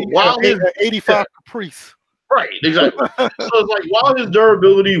 So 85 Caprice. Right, exactly. So it's like while his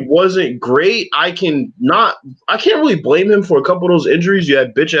durability wasn't great, I can't really blame him for a couple of those injuries. You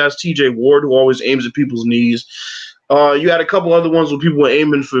had bitch ass TJ Ward who always aims at people's knees. You had a couple other ones where people were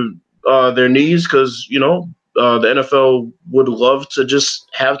aiming for their knees because the NFL would love to just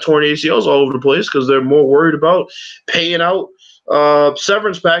have torn ACLs all over the place because they're more worried about paying out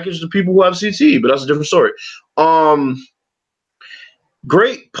severance package to people who have CT. But that's a different story.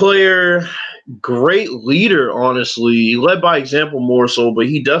 Great player, great leader, honestly. He led by example more so, but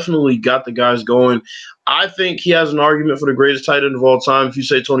he definitely got the guys going. I think he has an argument for the greatest tight end of all time. If you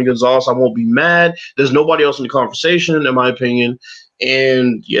say Tony Gonzalez, I won't be mad. There's nobody else in the conversation, in my opinion.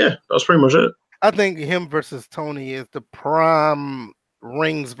 And, yeah, that's pretty much it. I think him versus Tony is the prime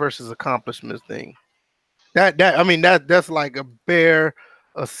rings versus accomplishments thing. That's like a bare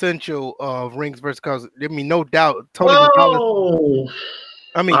essential of rings versus because no doubt Tony Gonzalez.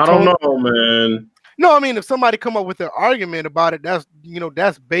 I don't know, man. No, if somebody come up with an argument about it,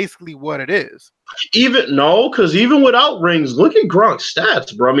 that's basically what it is. Because even without rings, look at Gronk's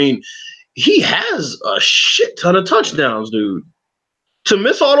stats, bro. He has a shit ton of touchdowns, dude. To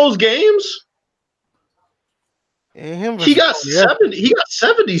miss all those games, he got 70. He got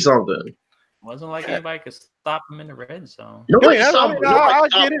 70 something. Wasn't like anybody could stop him in the red zone. I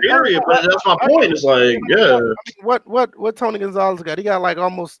get it. Period, but that's my point. It's like, yeah. What Tony Gonzalez got? He got like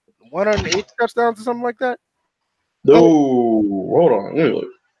almost 108 touchdowns or something like that. No, hold on. Let me look.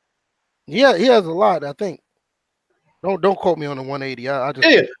 Yeah, he has a lot. I think. Don't quote me on the 180.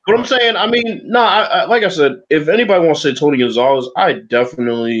 But I'm saying, like I said, if anybody wants to say Tony Gonzalez, I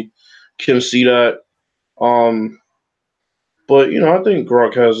definitely can see that. But I think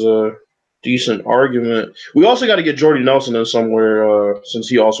Gronk has a decent argument. We also got to get Jordy Nelson in somewhere since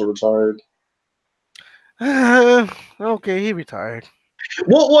he also retired. Okay, he retired.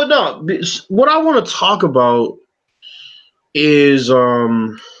 Well, no. What I want to talk about is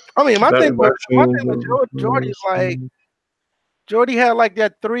my thing with Jordy's like Jordy had like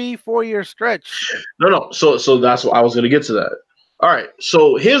that 3-4 year stretch. No. So that's what I was going to get to that. All right.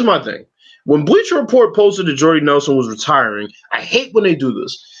 So here's my thing. When Bleacher Report posted that Jordy Nelson was retiring, I hate when they do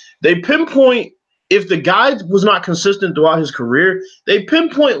this. They pinpoint, if the guy was not consistent throughout his career, they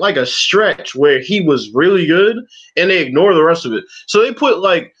pinpoint like a stretch where he was really good and they ignore the rest of it. So they put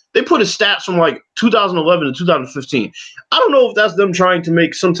his stats from like 2011 to 2015. I don't know if that's them trying to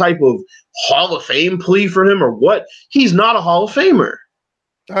make some type of Hall of Fame plea for him or what. He's not a Hall of Famer.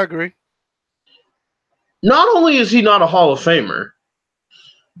 I agree. Not only is he not a Hall of Famer,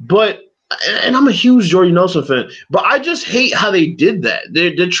 but and I'm a huge Jordy Nelson fan, but I just hate how they did that.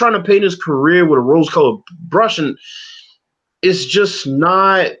 They're trying to paint his career with a rose-colored brush, and it's just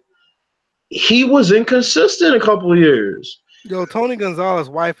not. He was inconsistent a couple of years. Yo, Tony Gonzalez's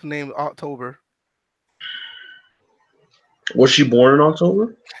wife named October. Was she born in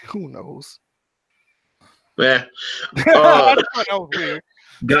October? Who knows? Yeah. That was weird.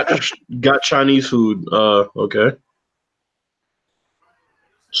 Got Chinese food. Okay.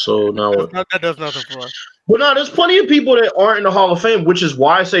 So now that does nothing for us. But no, there's plenty of people that aren't in the Hall of Fame, which is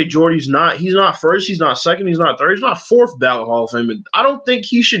why I say Jordy's not. He's not first. He's not second. He's not third. He's not fourth ballot Hall of Fame. I don't think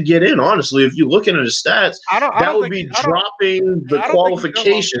he should get in. Honestly, if you're looking at his stats, that would be dropping the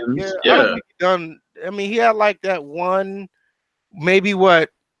qualifications. Yeah. I don't think he done. He had like that one, maybe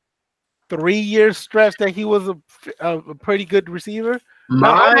 3 year stretch that he was a pretty good receiver. I'm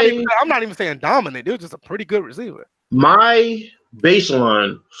not even saying dominant. It was just a pretty good receiver. My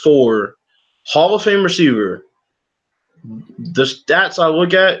baseline for Hall of Fame receiver, the stats I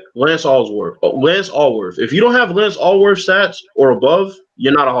look at, Lance Allworth. If you don't have Lance Allworth stats or above,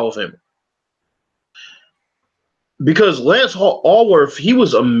 you're not a Hall of Famer. Because Lance Allworth, he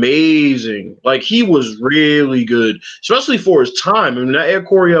was amazing. Like, he was really good, especially for his time. That Ed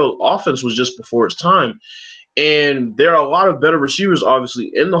Coryell offense was just before its time. And there are a lot of better receivers,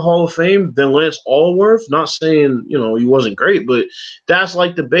 obviously, in the Hall of Fame than Lance Allworth. Not saying, he wasn't great, but that's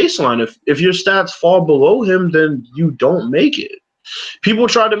like the baseline. If your stats fall below him, then you don't make it. People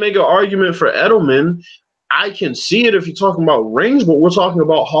try to make an argument for Edelman. I can see it if you're talking about rings, but we're talking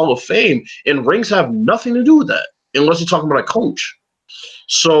about Hall of Fame, and rings have nothing to do with that unless you're talking about a coach.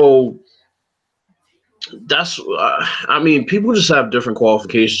 So that's people just have different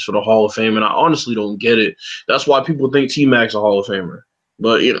qualifications for the Hall of Fame, and I honestly don't get it. That's why people think T-Mac's a Hall of Famer.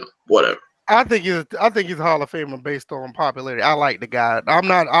 But whatever. I think he's a Hall of Famer based on popularity. I like the guy.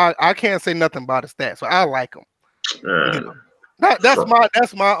 I can't say nothing about his stats, so I like him. You know,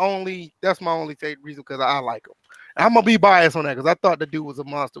 that's my only reason because I like him. I'm gonna be biased on that because I thought the dude was a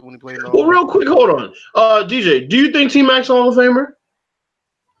monster when he played. Well, real quick, hold on, DJ. Do you think T-Mac's a Hall of Famer?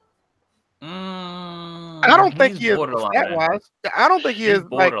 I don't think he is stat-wise. I don't think he is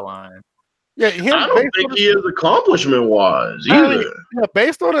borderline. I don't think he is accomplishment-wise either. Yeah,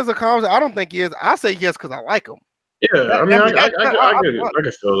 based on his accomplishment, I don't think he is. I say yes because I like him. Yeah, I can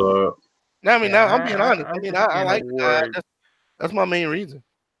feel that. I'm being honest. I like the guy. That's my main reason.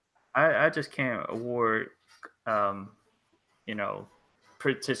 I just can't award,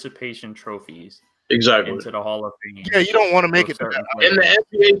 participation trophies. Exactly. Into the Hall of Fame. Yeah, you don't want to make it. And the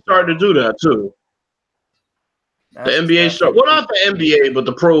NBA started to do that too. The NBA started, well, not the NBA, but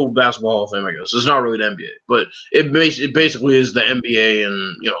the Pro Basketball Hall of Fame, I guess. It's not really the NBA, but it basically is the NBA,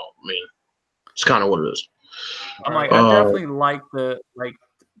 and it's kind of what it is. I'm like, I definitely like the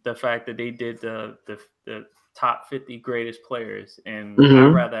fact that they did the top 50 greatest players, and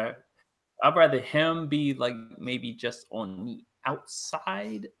I'd rather him be like maybe just on the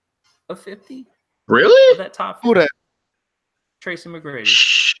outside of 50. Really? That top 50. Who that? Tracy McGrady.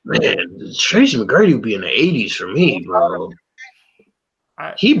 Man, Tracy McGrady would be in the 80s for me, bro.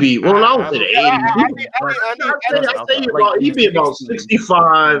 He'd be, I don't say the 80s. He'd be about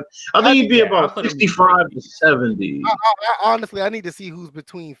 65. I think he'd be about 65 to 70. Honestly, I need to see who's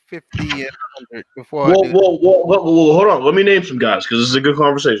between 50 and 100 before. Well, hold on. Let me name some guys because this is a good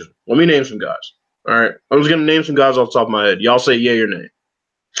conversation. Let me name some guys. All right. I'm just going to name some guys off the top of my head. Y'all say yay or nay.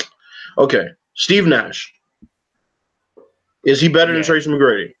 Okay. Steve Nash. Is he better than Tracy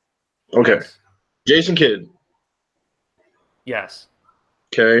McGrady? Okay. Yes. Jason Kidd. Yes.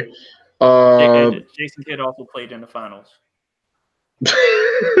 Okay. Jason Kidd also played in the finals.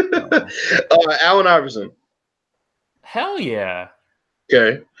 Allen Iverson. Hell yeah.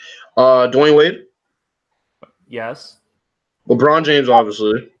 Okay. Dwayne Wade. Yes. LeBron James,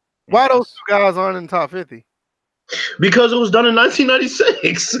 obviously. Why those two guys aren't in the top 50? Because it was done in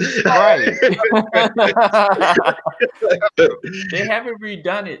 1996. Right. They haven't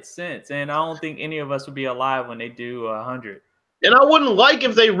redone it since, and I don't think any of us would be alive when they do 100. And I wouldn't like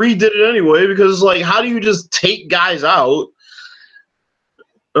if they redid it anyway, because like, how do you just take guys out?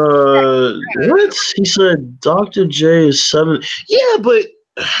 What? He said Dr. J is 7. Yeah, but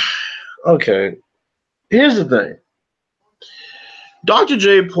okay. Here's the thing. Dr.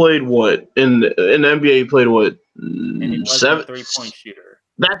 J played what in the NBA? He played what? And he was 7 3-point shooter.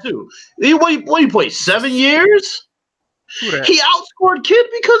 That too. What he played 7 years? He outscored Kidd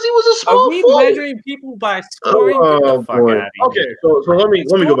because he was a small forward. Are we measuring people by scoring? Get the fuck out of here. Okay, so let me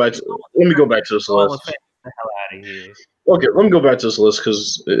go back to this list. Get the hell out of here. Okay, let me go back to this list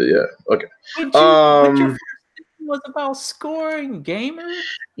because okay. But your first thing was about scoring, gamer.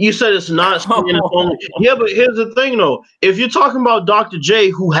 You said it's not scoring. Yeah, but here's the thing though. If you're talking about Dr. J,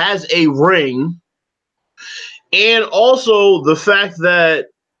 who has a ring. And also the fact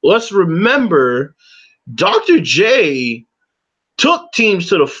that, let's remember, Dr. J took teams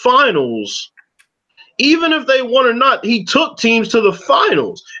to the finals. Even if they won or not, he took teams to the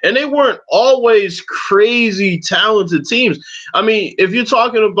finals. And they weren't always crazy talented teams. I mean, if you're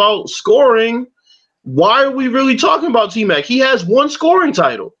talking about scoring, why are we really talking about T-Mac? He has one scoring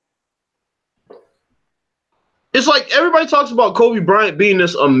title. It's like everybody talks about Kobe Bryant being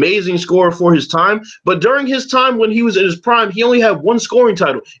this amazing scorer for his time, but during his time when he was in his prime, he only had one scoring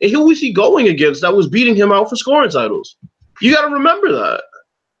title. And who was he going against that was beating him out for scoring titles? You got to remember that.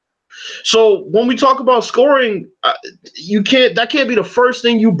 So when we talk about scoring, that can't be the first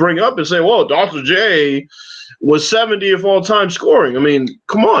thing you bring up and say, well, Dr. J was 70th all-time scoring. I mean,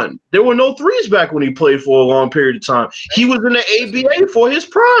 come on. There were no threes back when he played for a long period of time. He was in the ABA for his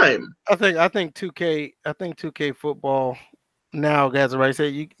prime. I think 2K football now, guys, right?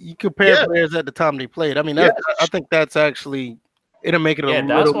 Say you compare players at the time they played. I mean, I think that's actually it'll make it a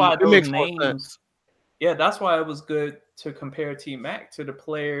that's why it makes more sense. Yeah, that's why it was good to compare T-Mac to the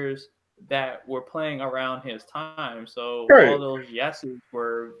players that were playing around his time. So all those yeses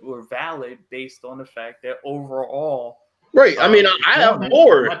were valid based on the fact that overall. Right. I mean, I have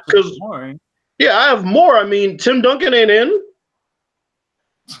more because I have more. I mean, Tim Duncan ain't in.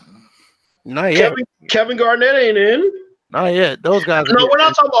 Not yet. Kevin Garnett ain't in. Not yet. Those guys. No, we're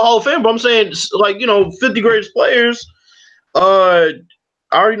not talking about Hall of Fame, but I'm saying 50 greatest players. I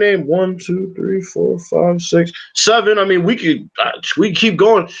already named 1, 2, 3, 4, 5, 6, 7. I mean, we keep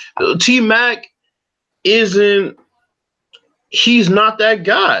going. T-Mac he's not that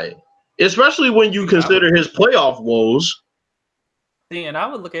guy, especially when you consider his playoff woes. See, and I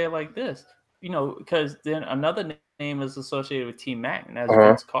would look at it like this. because then another name is associated with T Mac, and that's Uh-huh.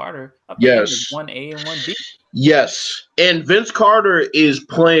 Vince Carter. I think Yes. he's 1A and 1B. Yes. And Vince Carter is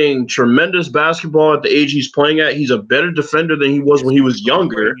playing tremendous basketball at the age he's playing at. He's a better defender than he was when he was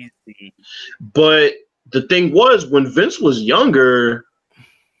younger. Crazy. But the thing was, when Vince was younger,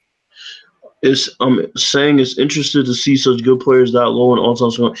 I'm saying it's interested to see such good players that low and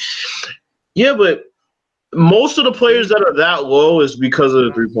all-time scoring. Yeah, but most of the players that are that low is because of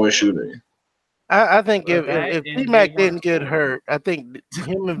the three-point shooting. I think Well, if that T and Mac they didn't get weren't hurt, I think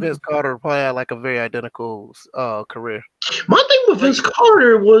him and Vince Carter probably had like a very identical career. My thing with Vince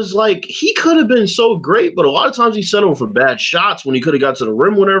Carter was like he could have been so great, but a lot of times he settled for bad shots when he could have got to the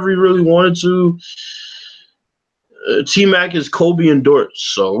rim whenever he really wanted to. T Mac is Kobe and Dort,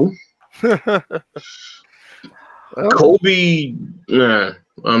 so Kobe. Nah,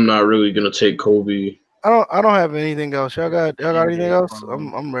 I'm not really gonna take Kobe. I don't have anything else. Y'all got anything else?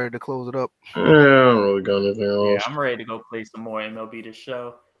 I'm ready to close it up. I don't really got anything else. Yeah, I'm ready to go play some more MLB The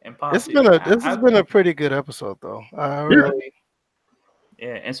Show. And This has been a pretty good episode though.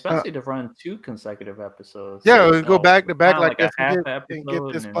 Yeah, especially to run 2 consecutive episodes. Yeah, we go back to back like a this half and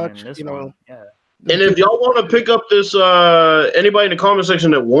get this much, this you know. one. Yeah. And if y'all want to pick up this, anybody in the comment section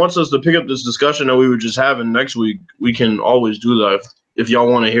that wants us to pick up this discussion that we were just having next week, we can always do that. If y'all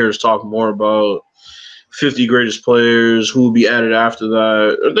want to hear us talk more about 50 greatest players, who will be added after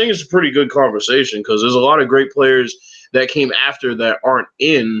that, I think it's a pretty good conversation because there's a lot of great players that came after that aren't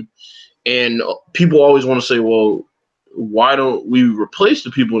in, and people always want to say, well, why don't we replace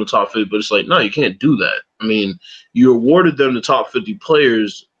the people in the top 50? But it's like, no, you can't do that. I mean, you awarded them the top 50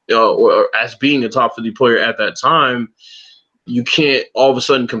 players or as being a top 50 player at that time. You can't all of a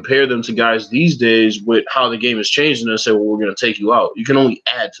sudden compare them to guys these days with how the game has changed and then say, well, we're going to take you out. You can only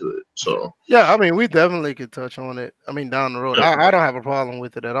add to it. So yeah, I mean, we definitely could touch on it. I mean, down the road, I don't have a problem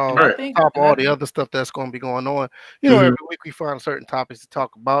with it at all. Right. I think top all the other stuff that's going to be going on. Every week we find certain topics to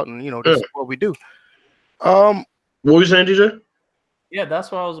talk about, and this is what we do. What were you saying, DJ? Yeah,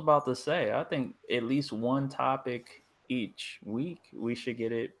 that's what I was about to say. I think at least one topic each week we should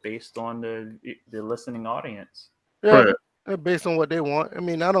get it based on the listening audience. Yeah. Right. Based on what they want. I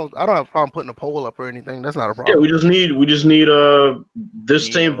mean, I don't have a problem putting a poll up or anything. That's not a problem. Yeah, we just need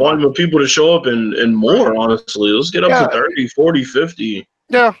this same volume of people to show up and more, honestly. Let's get up to 30, 40, 50.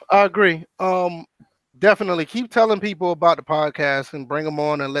 Yeah, I agree. Definitely keep telling people about the podcast and bring them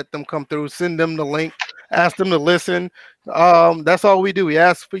on and let them come through. Send them the link. Ask them to listen. That's all we do. We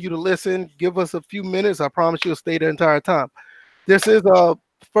ask for you to listen. Give us a few minutes. I promise you'll stay the entire time. This is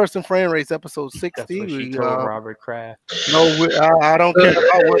First and Frame Rates, episode 60. That's what she told Robert Kraft. No, I don't care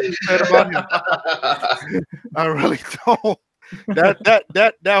about what you said about him. I really don't.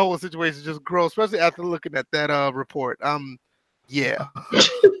 That whole situation is just gross, especially after looking at that report. Yeah.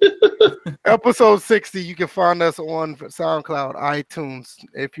 Episode 60. You can find us on SoundCloud, iTunes.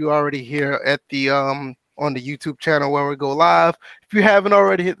 If you already here at the on the YouTube channel where we go live. If you haven't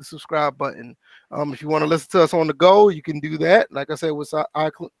already, hit the subscribe button. If you want to listen to us on the go, you can do that. Like I said, with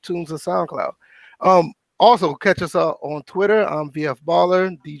iTunes and SoundCloud. Also, catch us on Twitter. I'm VF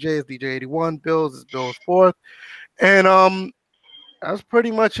Baller. DJ is DJ81. Bills is Bills 4th. And that's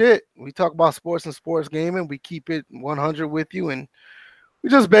pretty much it. We talk about sports and sports gaming. We keep it 100 with you. And we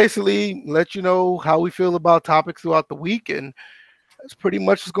just basically let you know how we feel about topics throughout the week. And that's pretty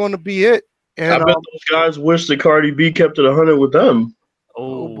much going to be it. And I bet those guys wish that Cardi B kept it 100 with them.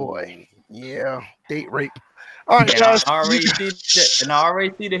 Oh boy. Yeah, date rape. All right, guys. I already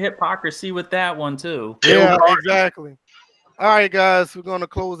see the hypocrisy with that one too. Yeah, exactly. All right, guys, we're gonna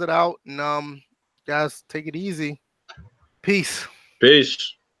close it out, and guys, take it easy. Peace.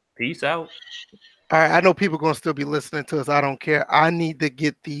 Peace out. All right, I know people are gonna still be listening to us. I don't care. I need to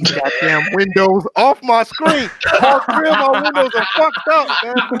get these goddamn windows off my screen. All 3 of my windows are fucked up,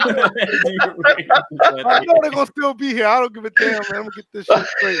 man. I know they're gonna still be here. I don't give a damn, man. I'm gonna get this shit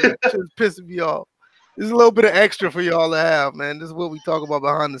straight. Man. This shit's pissing me off. This is a little bit of extra for y'all to have, man. This is what we talk about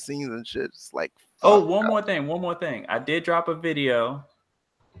behind the scenes and shit. It's like, one more thing. I did drop a video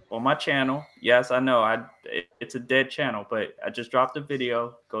on my channel. Yes, I know. It's a dead channel, but I just dropped a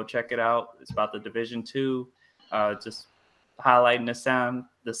video. Go check it out. It's about the Division 2, just highlighting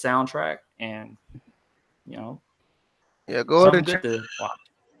the soundtrack, and yeah, go ahead and check to watch.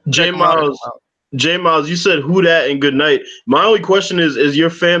 J Miles, you said who dat and good night. My only question is your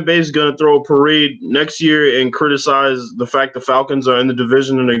fan base gonna throw a parade next year and criticize the fact the Falcons are in the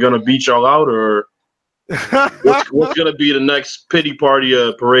division and they're gonna beat y'all out, or what's gonna be the next pity party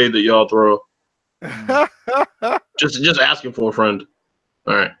parade that y'all throw? just asking for a friend.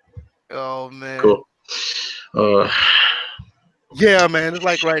 All right. Oh man. Cool. Yeah, man. It's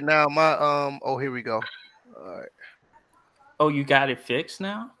like right now. My Oh, here we go. All right. Oh, you got it fixed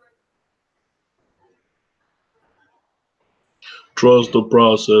now? Trust the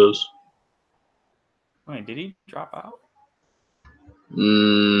process. Wait, did he drop out?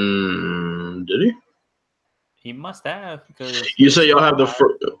 Did he? He must have because You say y'all have the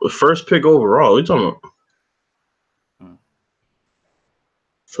first pick overall. What are you talking about?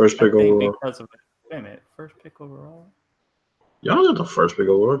 First pick overall. Because of it. Wait a minute, first pick overall. Y'all got the first pick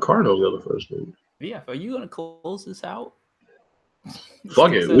overall. Cardinals got the first pick. Yeah, are you gonna close this out?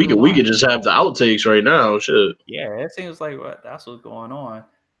 Fuck it, we could just have the outtakes right now. Shit. Yeah, it seems like that's what's going on.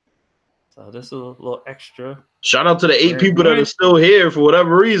 So this is a little extra. Shout out to the 8 people that are still here for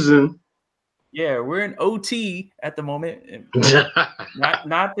whatever reason. Yeah, we're in OT at the moment.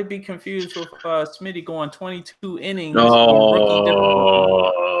 not to be confused with Smitty going 22 innings. Oh,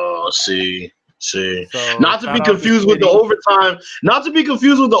 see. So, not to be confused with the overtime. Not to be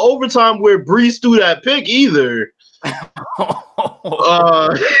confused with the overtime where Breeze threw that pick either.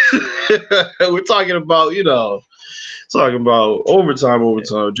 We're talking about,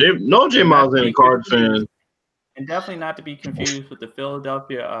 overtime. J Miles ain't a Card fan. And definitely not to be confused with the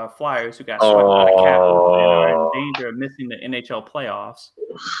Philadelphia Flyers, who got swept out of Capitals and are in danger of missing the NHL playoffs.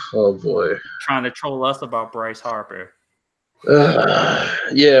 Oh boy! Trying to troll us about Bryce Harper.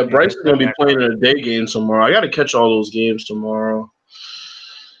 Yeah, Bryce is gonna be playing in a day game tomorrow. I got to catch all those games tomorrow.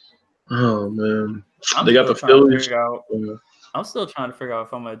 Oh man, they got the Phillies. I'm still trying to figure out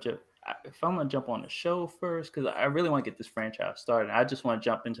if I'm gonna jump on the show first, because I really want to get this franchise started. I just want to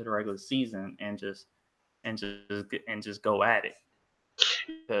jump into the regular season and just go at it.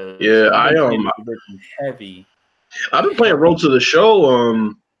 Yeah, heavy. I've been playing Road to the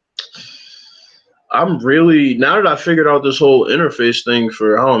Show. I'm really, now that I figured out this whole interface thing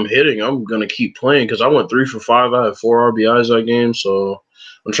for how I'm hitting, I'm gonna keep playing because I went 3 for 5. I had 4 RBIs that game, so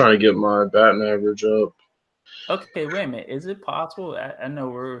I'm trying to get my batting average up. Okay, wait a minute. Is it possible? I know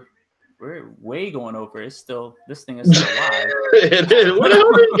we're way going over. This thing is still alive. It is. Where the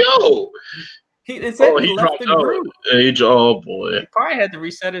hell did he go? He left the group. Oh boy! He probably had to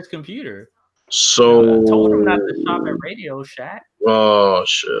reset his computer. So I told him not to shop at Radio Shack. Oh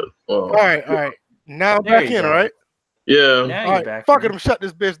shit! All right. Now I'm back in, all right? Yeah. Now all right, fuck it, I'm shut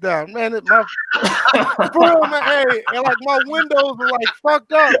this bitch down, man. For real, man. Hey, and like my Windows are like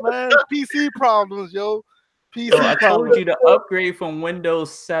fucked up, man. PC problems, yo. PC I told you to upgrade from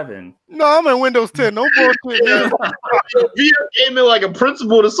Windows 7. No, I'm in Windows 10. No bullshit, man. VM came in like a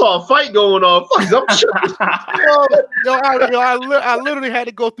principal that saw a fight going on. Fuck, I literally had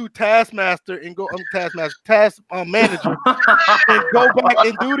to go through Taskmaster and go Task Manager and go back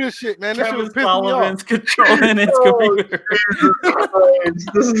and do this shit, man. This shit was pissing me off. Controlling his computer.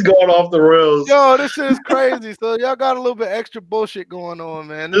 This is going off the rails. Yo, this shit is crazy. So y'all got a little bit extra bullshit going on,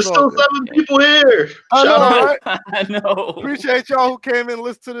 man. There's still 7 people here. I know, right? I know. Appreciate y'all who came in and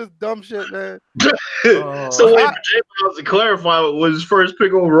listened to this dumb shit, man. So wait for J Miles to clarify what his first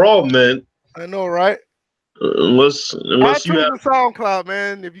pick overall meant. I know, right? Unless you have SoundCloud,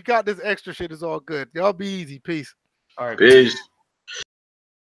 man. If you got this extra shit, it's all good. Y'all be easy. Peace. All right. Peace.